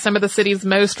defended by some of the city's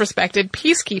most respected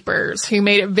peacekeepers, who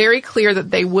made it very clear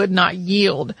that they would not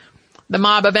yield. The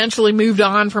mob eventually moved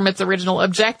on from its original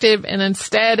objective and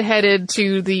instead headed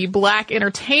to the black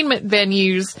entertainment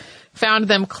venues, found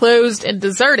them closed and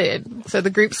deserted. So the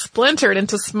group splintered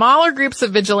into smaller groups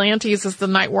of vigilantes as the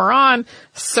night wore on,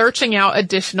 searching out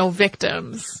additional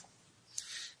victims.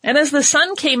 And as the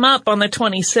sun came up on the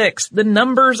 26th, the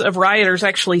numbers of rioters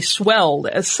actually swelled,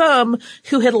 as some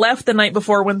who had left the night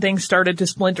before when things started to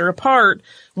splinter apart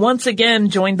once again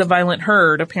joined the violent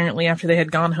herd, apparently after they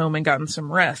had gone home and gotten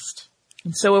some rest.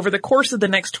 And so over the course of the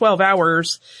next 12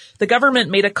 hours, the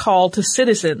government made a call to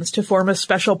citizens to form a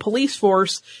special police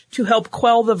force to help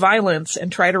quell the violence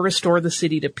and try to restore the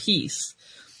city to peace.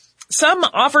 Some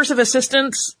offers of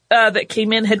assistance that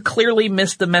came in had clearly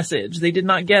missed the message. They did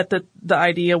not get that the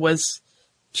idea was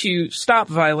to stop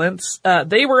violence.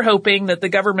 They were hoping that the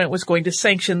government was going to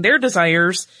sanction their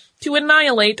desires to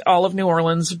annihilate all of New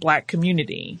Orleans' black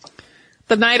community.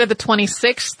 The night of the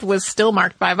 26th was still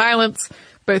marked by violence.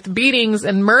 Both beatings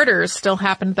and murders still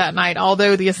happened that night,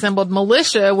 although the assembled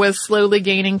militia was slowly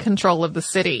gaining control of the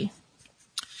city.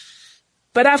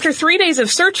 But after 3 days of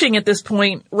searching at this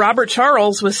point, Robert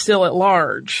Charles was still at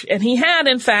large, and he had,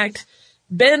 in fact,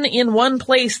 been in one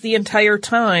place the entire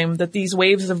time that these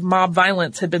waves of mob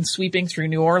violence had been sweeping through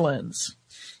New Orleans.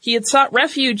 He had sought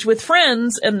refuge with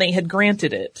friends, and they had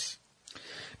granted it.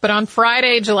 But on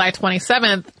Friday, July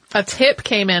 27th, a tip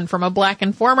came in from a black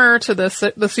informer to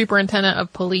the superintendent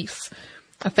of police.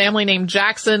 A family named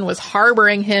Jackson was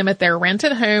harboring him at their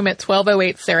rented home at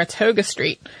 1208 Saratoga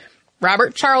Street.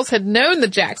 Robert Charles had known the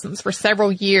Jacksons for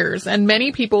several years, and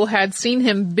many people had seen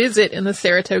him visit in the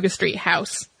Saratoga Street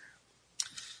house.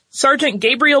 Sergeant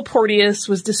Gabriel Porteous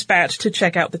was dispatched to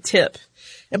check out the tip.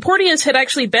 And Porteous had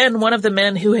actually been one of the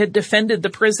men who had defended the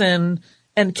prison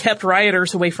and kept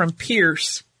rioters away from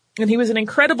Pierce. And he was an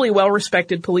incredibly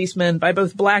well-respected policeman by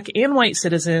both black and white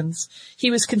citizens. He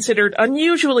was considered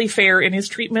unusually fair in his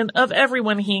treatment of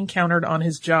everyone he encountered on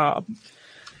his job.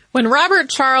 When Robert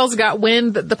Charles got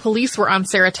wind that the police were on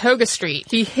Saratoga Street,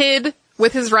 he hid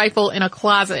with his rifle in a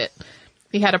closet.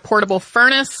 He had a portable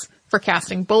furnace for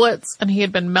casting bullets, and he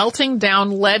had been melting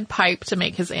down lead pipe to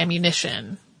make his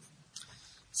ammunition.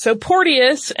 So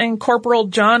Porteous and Corporal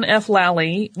John F.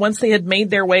 Lally, once they had made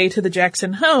their way to the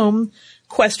Jackson home,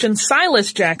 questioned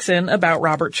Silas Jackson about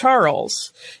Robert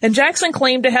Charles. And Jackson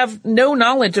claimed to have no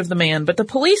knowledge of the man, but the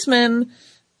policeman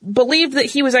believed that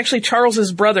he was actually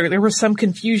Charles's brother. There was some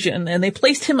confusion, and they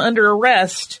placed him under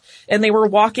arrest, and they were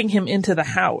walking him into the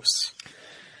house.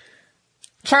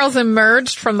 Charles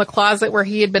emerged from the closet where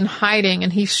he had been hiding,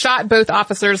 and he shot both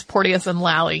officers, Porteous and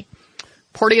Lally.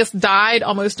 Porteous died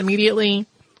almost immediately,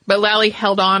 but Lally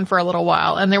held on for a little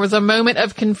while, and there was a moment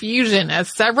of confusion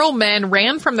as several men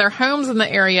ran from their homes in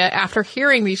the area after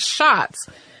hearing these shots.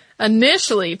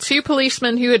 Initially, 2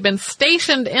 policemen who had been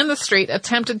stationed in the street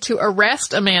attempted to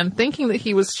arrest a man thinking that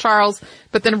he was Charles,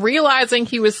 but then realizing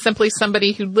he was simply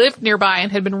somebody who lived nearby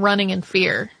and had been running in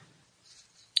fear.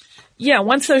 Yeah,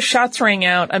 once those shots rang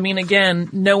out, I mean, again,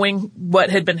 knowing what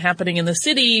had been happening in the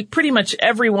city, pretty much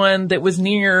everyone that was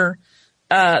near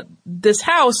this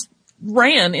house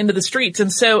ran into the streets,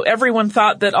 and so everyone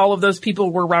thought that all of those people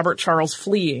were Robert Charles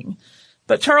fleeing.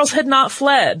 But Charles had not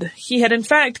fled. He had in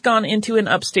fact gone into an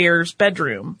upstairs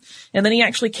bedroom, and then he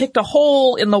actually kicked a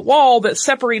hole in the wall that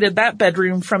separated that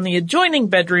bedroom from the adjoining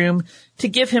bedroom to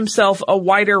give himself a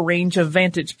wider range of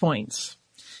vantage points.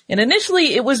 And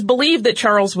initially it was believed that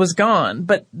Charles was gone,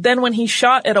 but then when he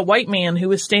shot at a white man who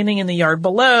was standing in the yard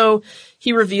below,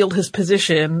 he revealed his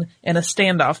position and a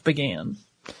standoff began.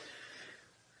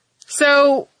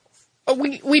 So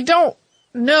we don't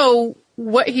know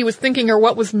what he was thinking or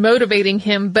what was motivating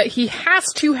him, but he has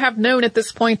to have known at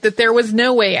this point that there was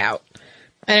no way out.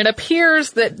 And it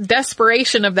appears that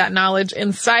desperation of that knowledge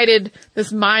incited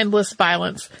this mindless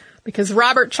violence, because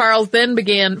Robert Charles then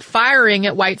began firing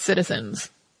at white citizens.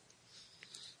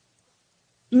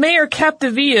 Mayor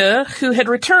Capdevila, who had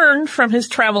returned from his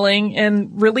traveling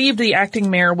and relieved the acting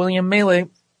mayor, William Maley,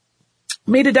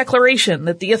 made a declaration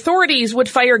that the authorities would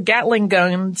fire Gatling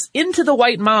guns into the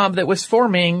white mob that was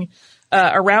forming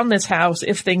around this house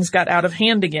if things got out of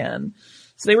hand again.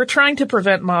 So they were trying to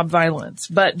prevent mob violence.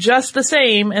 But just the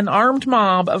same, an armed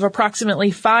mob of approximately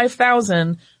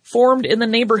 5,000 formed in the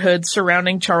neighborhood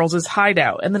surrounding Charles's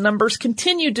hideout, and the numbers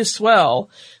continued to swell,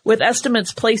 with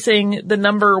estimates placing the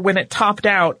number when it topped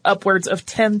out upwards of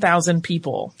 10,000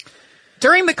 people.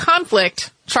 During the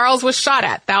conflict, Charles was shot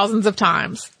at thousands of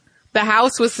times. The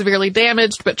house was severely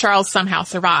damaged, but Charles somehow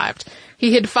survived.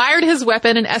 He had fired his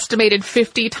weapon an estimated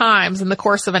 50 times in the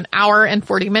course of an hour and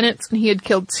 40 minutes, and he had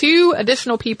killed 2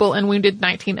 additional people and wounded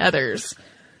 19 others.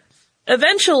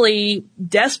 Eventually,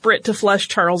 desperate to flush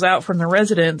Charles out from the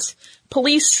residence,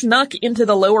 police snuck into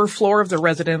the lower floor of the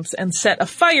residence and set a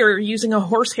fire using a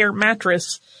horsehair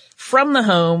mattress from the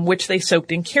home, which they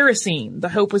soaked in kerosene. The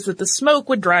hope was that the smoke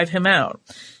would drive him out.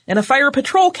 And a fire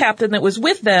patrol captain that was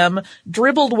with them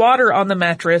dribbled water on the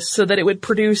mattress so that it would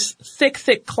produce thick,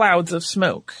 thick clouds of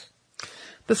smoke.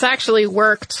 This actually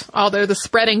worked, although the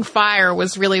spreading fire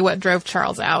was really what drove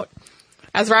Charles out.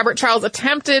 As Robert Charles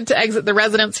attempted to exit the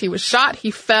residence, he was shot,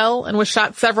 he fell, and was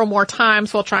shot several more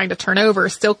times while trying to turn over,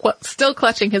 still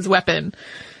clutching his weapon.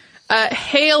 A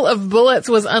hail of bullets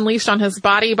was unleashed on his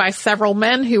body by several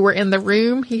men who were in the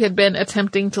room he had been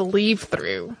attempting to leave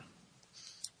through.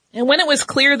 And when it was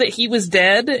clear that he was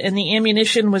dead and the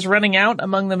ammunition was running out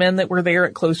among the men that were there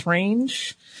at close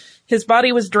range, his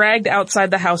body was dragged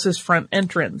outside the house's front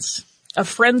entrance. A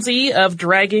frenzy of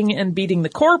dragging and beating the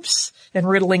corpse and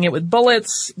riddling it with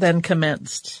bullets then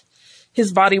commenced.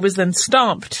 His body was then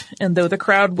stomped, and though the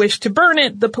crowd wished to burn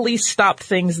it, the police stopped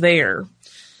things there.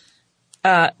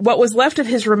 What was left of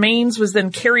his remains was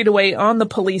then carried away on the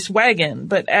police wagon,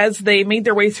 but as they made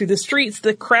their way through the streets,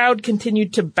 the crowd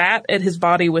continued to bat at his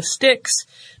body with sticks.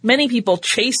 Many people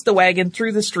chased the wagon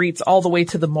through the streets all the way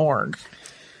to the morgue.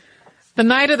 The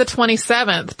night of the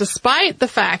 27th, despite the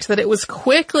fact that it was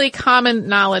quickly common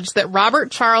knowledge that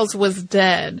Robert Charles was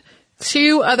dead,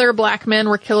 2 other black men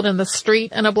were killed in the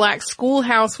street and a black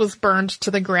schoolhouse was burned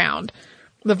to the ground.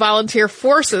 The volunteer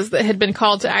forces that had been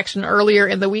called to action earlier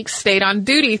in the week stayed on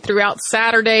duty throughout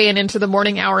Saturday and into the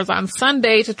morning hours on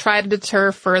Sunday to try to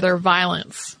deter further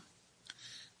violence.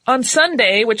 On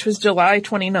Sunday, which was July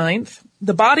 29th,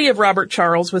 the body of Robert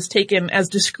Charles was taken as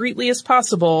discreetly as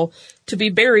possible to be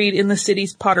buried in the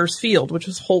city's Potter's Field, which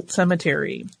was Holt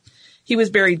Cemetery. He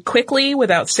was buried quickly,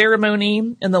 without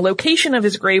ceremony, and the location of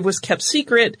his grave was kept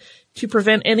secret to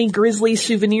prevent any grisly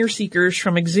souvenir seekers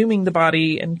from exhuming the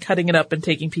body and cutting it up and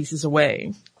taking pieces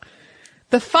away.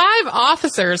 The 5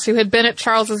 officers who had been at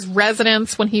Charles's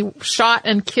residence when he shot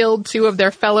and killed 2 of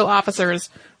their fellow officers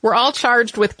were all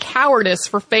charged with cowardice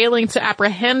for failing to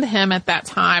apprehend him at that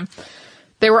time.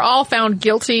 They were all found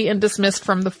guilty and dismissed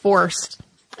from the force.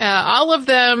 All of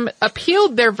them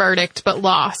appealed their verdict but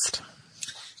lost.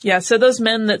 Yeah, so those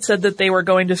men that said that they were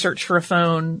going to search for a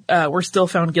phone were still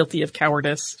found guilty of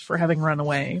cowardice for having run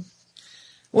away.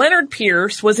 Leonard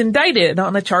Pierce was indicted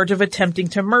on a charge of attempting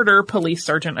to murder Police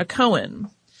Sergeant Acohen.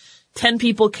 10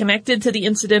 people connected to the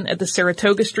incident at the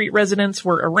Saratoga Street residence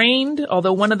were arraigned,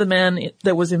 although one of the men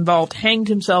that was involved hanged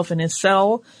himself in his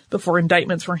cell before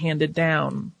indictments were handed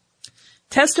down.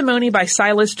 Testimony by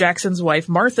Silas Jackson's wife,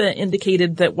 Martha,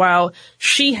 indicated that while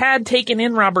she had taken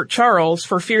in Robert Charles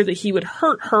for fear that he would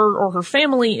hurt her or her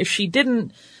family if she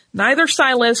didn't, neither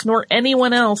Silas nor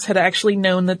anyone else had actually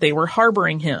known that they were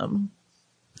harboring him.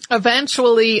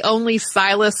 Eventually, only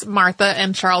Silas, Martha,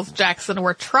 and Charles Jackson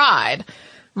were tried.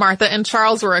 Martha and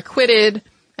Charles were acquitted,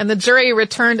 and the jury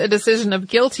returned a decision of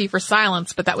guilty for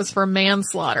Silas, but that was for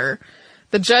manslaughter.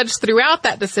 The judge threw out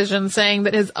that decision, saying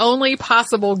that his only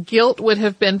possible guilt would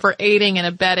have been for aiding and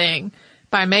abetting.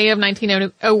 By May of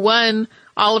 1901,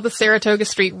 all of the Saratoga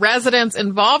Street residents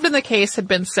involved in the case had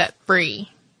been set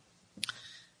free.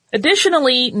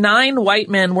 Additionally, 9 white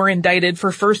men were indicted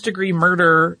for first-degree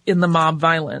murder in the mob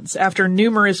violence after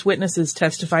numerous witnesses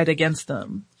testified against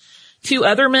them. 2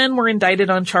 other men were indicted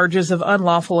on charges of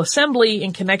unlawful assembly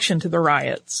in connection to the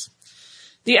riots.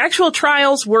 The actual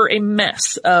trials were a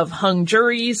mess of hung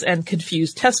juries and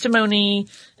confused testimony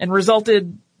and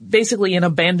resulted basically in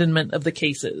abandonment of the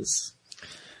cases.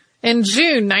 In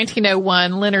June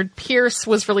 1901, Leonard Pierce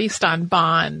was released on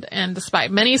bond, and despite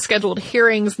many scheduled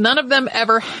hearings, none of them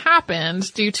ever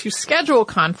happened due to schedule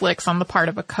conflicts on the part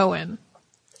of Acohen.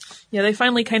 Yeah, they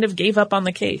finally kind of gave up on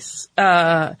the case.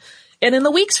 And in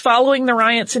the weeks following the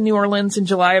riots in New Orleans in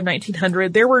July of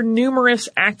 1900, there were numerous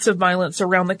acts of violence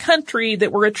around the country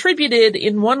that were attributed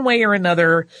in one way or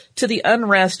another to the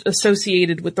unrest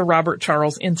associated with the Robert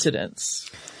Charles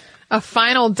incidents. A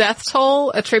final death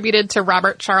toll attributed to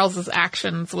Robert Charles's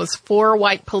actions was 4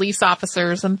 white police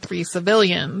officers and 3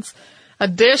 civilians.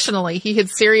 Additionally, he had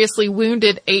seriously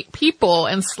wounded 8 people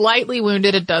and slightly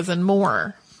wounded a dozen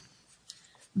more.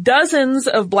 Dozens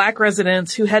of black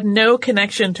residents who had no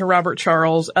connection to Robert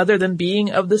Charles other than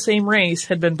being of the same race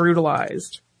had been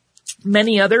brutalized.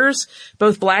 Many others,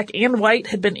 both black and white,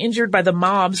 had been injured by the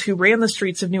mobs who ran the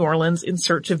streets of New Orleans in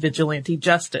search of vigilante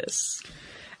justice.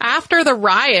 After the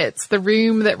riots, the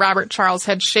room that Robert Charles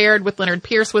had shared with Leonard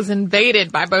Pierce was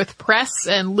invaded by both press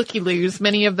and looky-loos,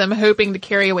 many of them hoping to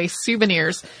carry away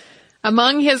souvenirs.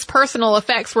 Among his personal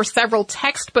effects were several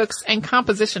textbooks and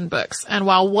composition books, and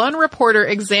while one reporter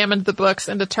examined the books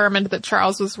and determined that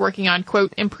Charles was working on,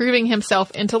 quote, improving himself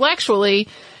intellectually,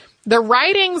 the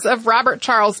writings of Robert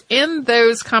Charles in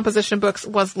those composition books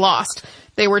was lost.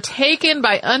 They were taken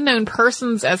by unknown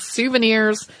persons as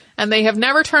souvenirs, and they have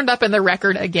never turned up in the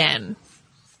record again.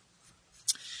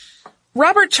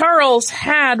 Robert Charles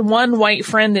had one white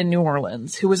friend in New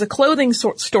Orleans who was a clothing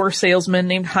store salesman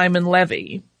named Hyman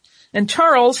Levy. And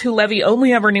Charles, who Levy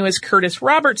only ever knew as Curtis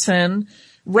Robertson,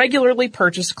 regularly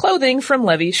purchased clothing from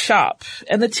Levy's shop.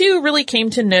 And the two really came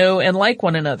to know and like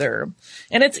one another.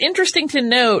 And it's interesting to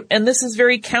note, and this is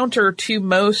very counter to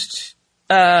most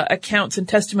accounts and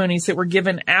testimonies that were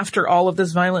given after all of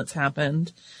this violence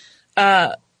happened,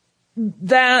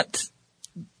 that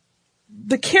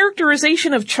the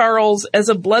characterization of Charles as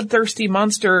a bloodthirsty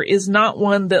monster is not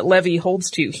one that Levy holds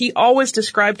to. He always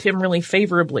described him really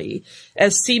favorably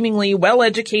as seemingly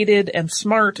well-educated and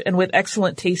smart and with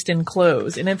excellent taste in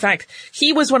clothes. And in fact,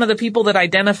 he was one of the people that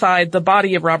identified the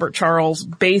body of Robert Charles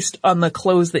based on the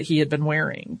clothes that he had been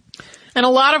wearing. In a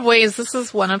lot of ways, this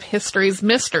is one of history's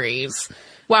mysteries.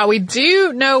 While we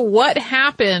do know what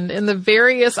happened in the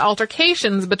various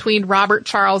altercations between Robert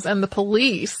Charles and the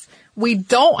police, we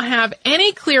don't have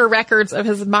any clear records of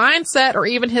his mindset or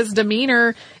even his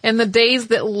demeanor in the days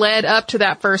that led up to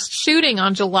that first shooting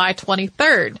on July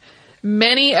 23rd.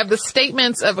 Many of the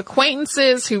statements of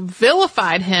acquaintances who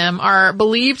vilified him are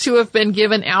believed to have been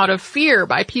given out of fear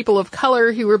by people of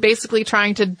color who were basically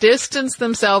trying to distance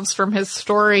themselves from his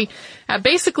story,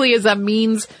 basically as a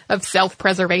means of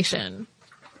self-preservation.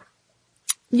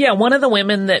 Yeah, one of the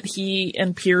women that he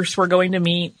and Pierce were going to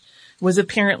meet was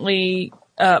apparently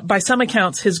by some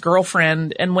accounts, his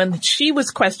girlfriend. And when she was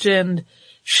questioned,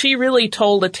 she really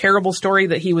told a terrible story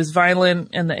that he was violent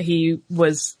and that he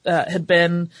was, had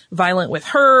been violent with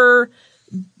her.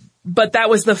 But that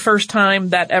was the first time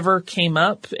that ever came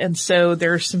up. And so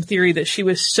there's some theory that she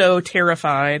was so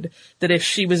terrified that if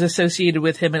she was associated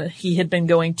with him and he had been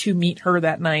going to meet her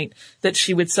that night, that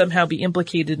she would somehow be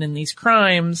implicated in these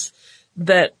crimes,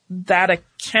 that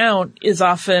account is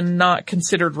often not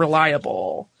considered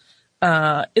reliable.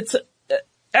 It's,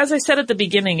 as I said at the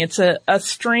beginning, it's a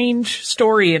strange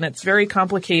story and it's very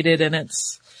complicated and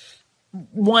it's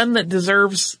one that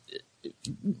deserves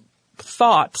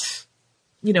thought.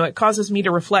 You know, it causes me to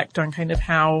reflect on kind of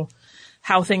how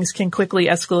things can quickly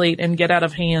escalate and get out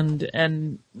of hand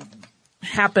and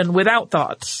happen without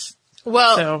thoughts.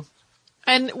 Well,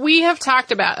 and we have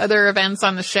talked about other events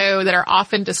on the show that are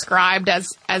often described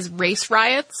as race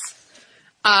riots.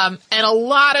 And a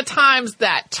lot of times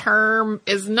that term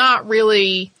is not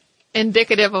really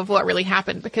indicative of what really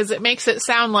happened because it makes it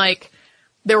sound like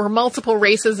there were multiple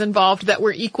races involved that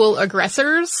were equal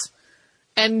aggressors.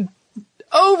 And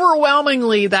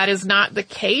overwhelmingly, that is not the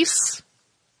case.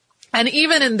 And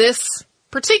even in this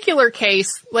particular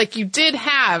case, like you did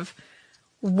have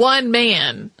one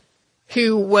man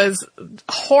who was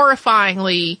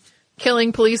horrifyingly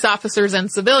killing police officers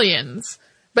and civilians.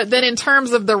 But then in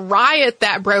terms of the riot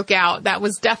that broke out, that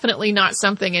was definitely not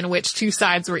something in which two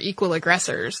sides were equal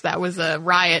aggressors. That was a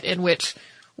riot in which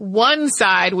one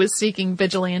side was seeking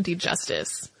vigilante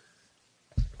justice.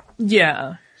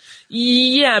 Yeah.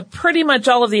 Yeah, pretty much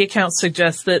all of the accounts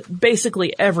suggest that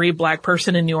basically every black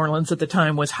person in New Orleans at the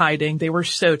time was hiding. They were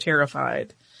so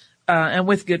terrified. And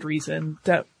with good reason.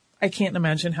 That I can't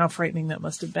imagine how frightening that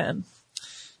must have been.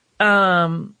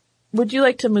 Would you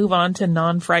like to move on to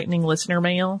non-frightening listener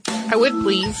mail? I would,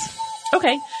 please.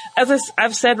 Okay. As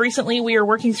I've said recently, we are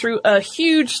working through a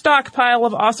huge stockpile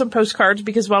of awesome postcards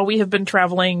because while we have been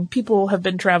traveling, people have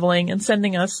been traveling and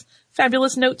sending us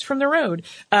fabulous notes from the road.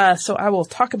 So I will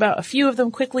talk about a few of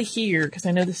them quickly here because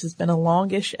I know this has been a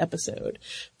longish episode.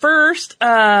 First,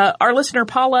 our listener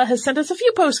Paula has sent us a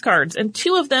few postcards and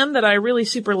two of them that I really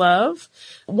super love.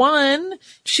 One,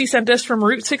 she sent us from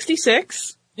Route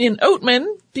 66 in Oatman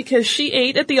because she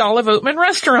ate at the Olive Oatman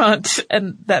restaurant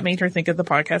and that made her think of the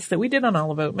podcast that we did on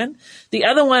Olive Oatman. The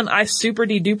other one I super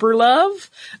duper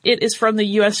love. It is from the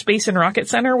U.S. Space and Rocket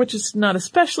Center, which is not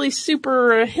especially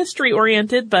super history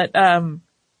oriented, but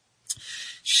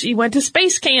she went to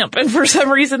space camp and for some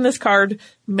reason this card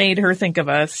made her think of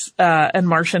us and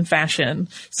Martian fashion.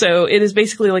 So it is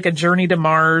basically like a Journey to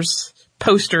Mars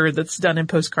poster that's done in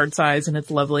postcard size and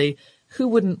it's lovely. Who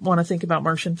wouldn't want to think about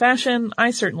Martian fashion?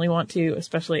 I certainly want to,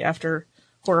 especially after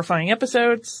horrifying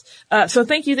episodes. So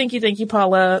thank you,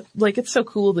 Paula. Like, it's so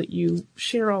cool that you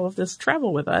share all of this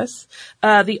travel with us.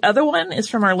 The other one is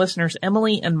from our listeners,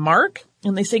 Emily and Mark,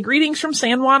 and they say, greetings from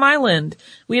San Juan Island.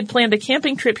 We had planned a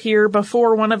camping trip here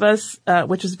before one of us,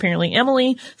 which is apparently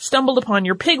Emily, stumbled upon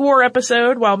your Pig War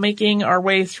episode while making our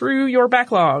way through your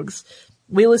backlogs.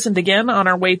 We listened again on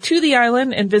our way to the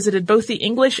island and visited both the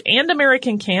English and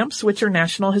American camps, which are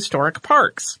National Historic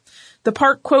Parks. The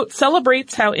park, quote,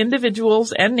 celebrates how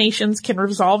individuals and nations can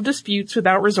resolve disputes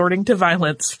without resorting to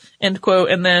violence, end quote.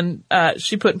 And then,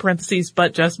 she put in parentheses,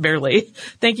 but just barely.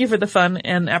 Thank you for the fun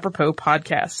and apropos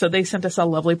podcast. So they sent us a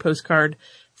lovely postcard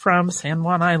from San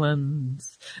Juan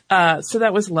Islands. So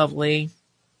that was lovely.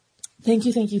 Thank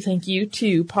you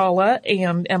to Paula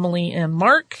and Emily and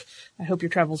Mark. I hope your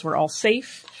travels were all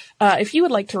safe. If you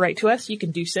would like to write to us, you can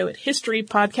do so at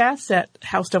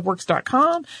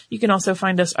historypodcasts@howstuffworks.com. You can also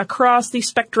find us across the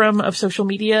spectrum of social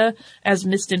media as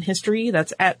Missed in History.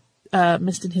 That's at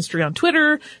Missed in History on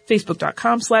Twitter,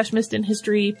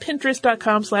 Facebook.com/MissedInHistory,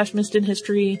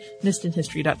 Pinterest.com/MissedInHistory,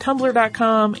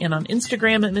 MissedInHistory.tumblr.com, and on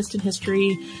Instagram at Missed in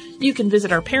History. You can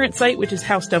visit our parent site, which is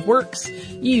How Stuff Works.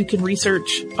 You can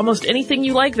research almost anything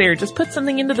you like there. Just put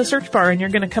something into the search bar and you're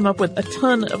going to come up with a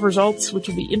ton of results, which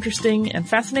will be interesting and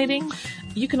fascinating.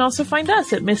 You can also find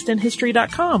us at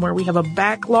MissedInHistory.com, where we have a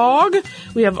backlog.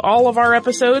 We have all of our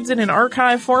episodes in an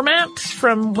archive format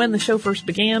from when the show first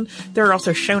began. There are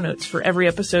also show notes for every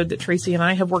episode that Tracy and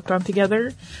I have worked on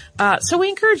together. So we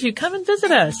encourage you, come and visit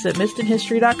us at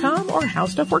MissedInHistory.com or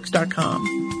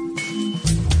HowStuffWorks.com.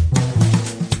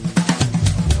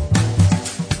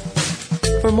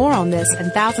 For more on this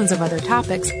and thousands of other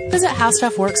topics, visit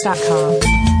HowStuffWorks.com.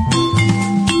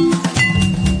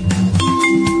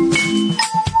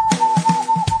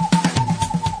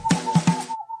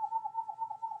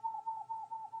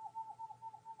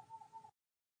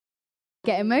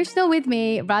 get emotional with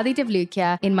me, Radhi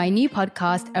Devlukia, in my new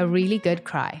podcast, A Really Good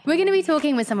Cry. We're going to be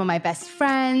talking with some of my best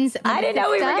friends. I didn't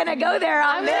know we were going to go there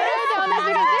on this.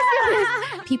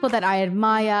 People that I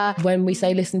admire. When we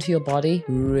say listen to your body,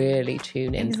 really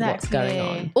tune into what's going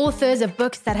on. Authors of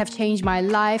books that have changed my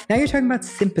life. Now you're talking about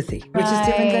sympathy, which is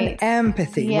different than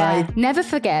empathy, right? Never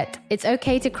forget, it's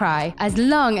okay to cry as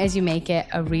long as you make it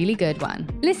a really good one.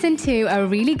 Listen to A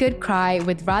Really Good Cry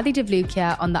with Radhi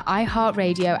Devlukia on the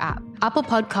iHeartRadio app, Apple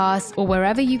Podcasts, or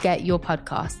wherever you get your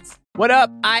podcasts. What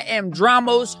up? I am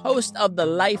Dramos, host of the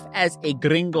Life as a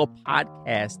Gringo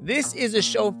podcast. This is a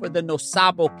show for the No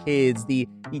Sabo kids, the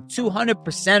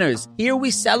 200%ers. Here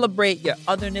we celebrate your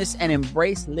otherness and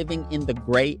embrace living in the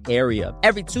gray area.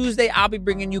 Every Tuesday, I'll be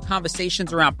bringing you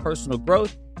conversations around personal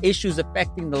growth, issues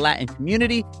affecting the Latin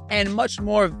community, and much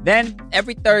more. Then,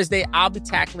 every Thursday, I'll be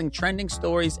tackling trending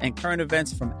stories and current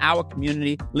events from our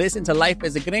community. Listen to Life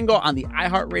as a Gringo on the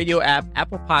iHeartRadio app,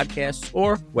 Apple Podcasts,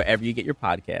 or wherever you get your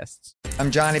podcasts. I'm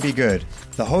Johnny B. Good,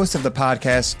 the host of the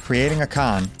podcast Creating a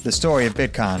Con, the story of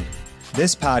Bitcoin.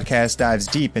 This podcast dives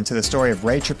deep into the story of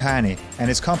Ray Trapani and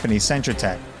his company,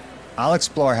 Centratech. I'll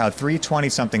explore how three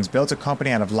 20-somethings built a company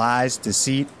out of lies,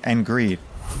 deceit, and greed.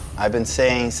 I've been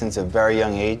saying since a very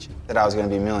young age that I was going to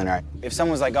be a millionaire. If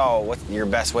someone's like, oh, what's your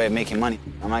best way of making money?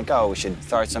 I'm like, oh, we should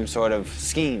start some sort of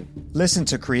scheme. Listen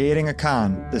to Creating a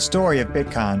Con, the story of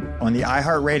Bitcoin, on the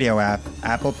iHeartRadio app,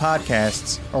 Apple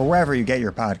Podcasts, or wherever you get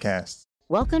your podcasts.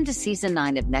 Welcome to Season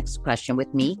 9 of Next Question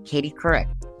with me, Katie Couric.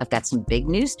 I've got some big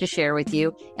news to share with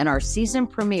you in our season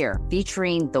premiere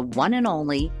featuring the one and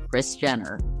only Kris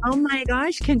Jenner. Oh my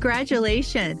gosh,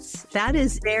 congratulations. That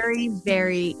is very,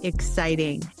 very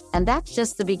exciting. And that's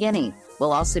just the beginning.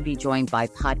 We'll also be joined by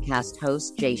podcast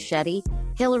host Jay Shetty,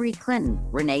 Hillary Clinton,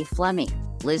 Renee Fleming,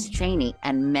 Liz Cheney,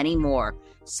 and many more.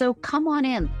 So come on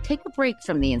in, take a break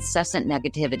from the incessant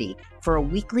negativity for a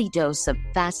weekly dose of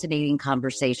fascinating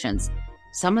conversations.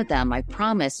 Some of them, I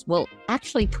promise, will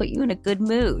actually put you in a good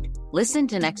mood. Listen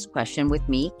to Next Question with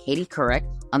me, Katie Couric,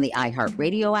 on the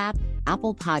iHeartRadio app,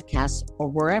 Apple Podcasts, or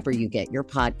wherever you get your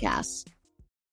podcasts.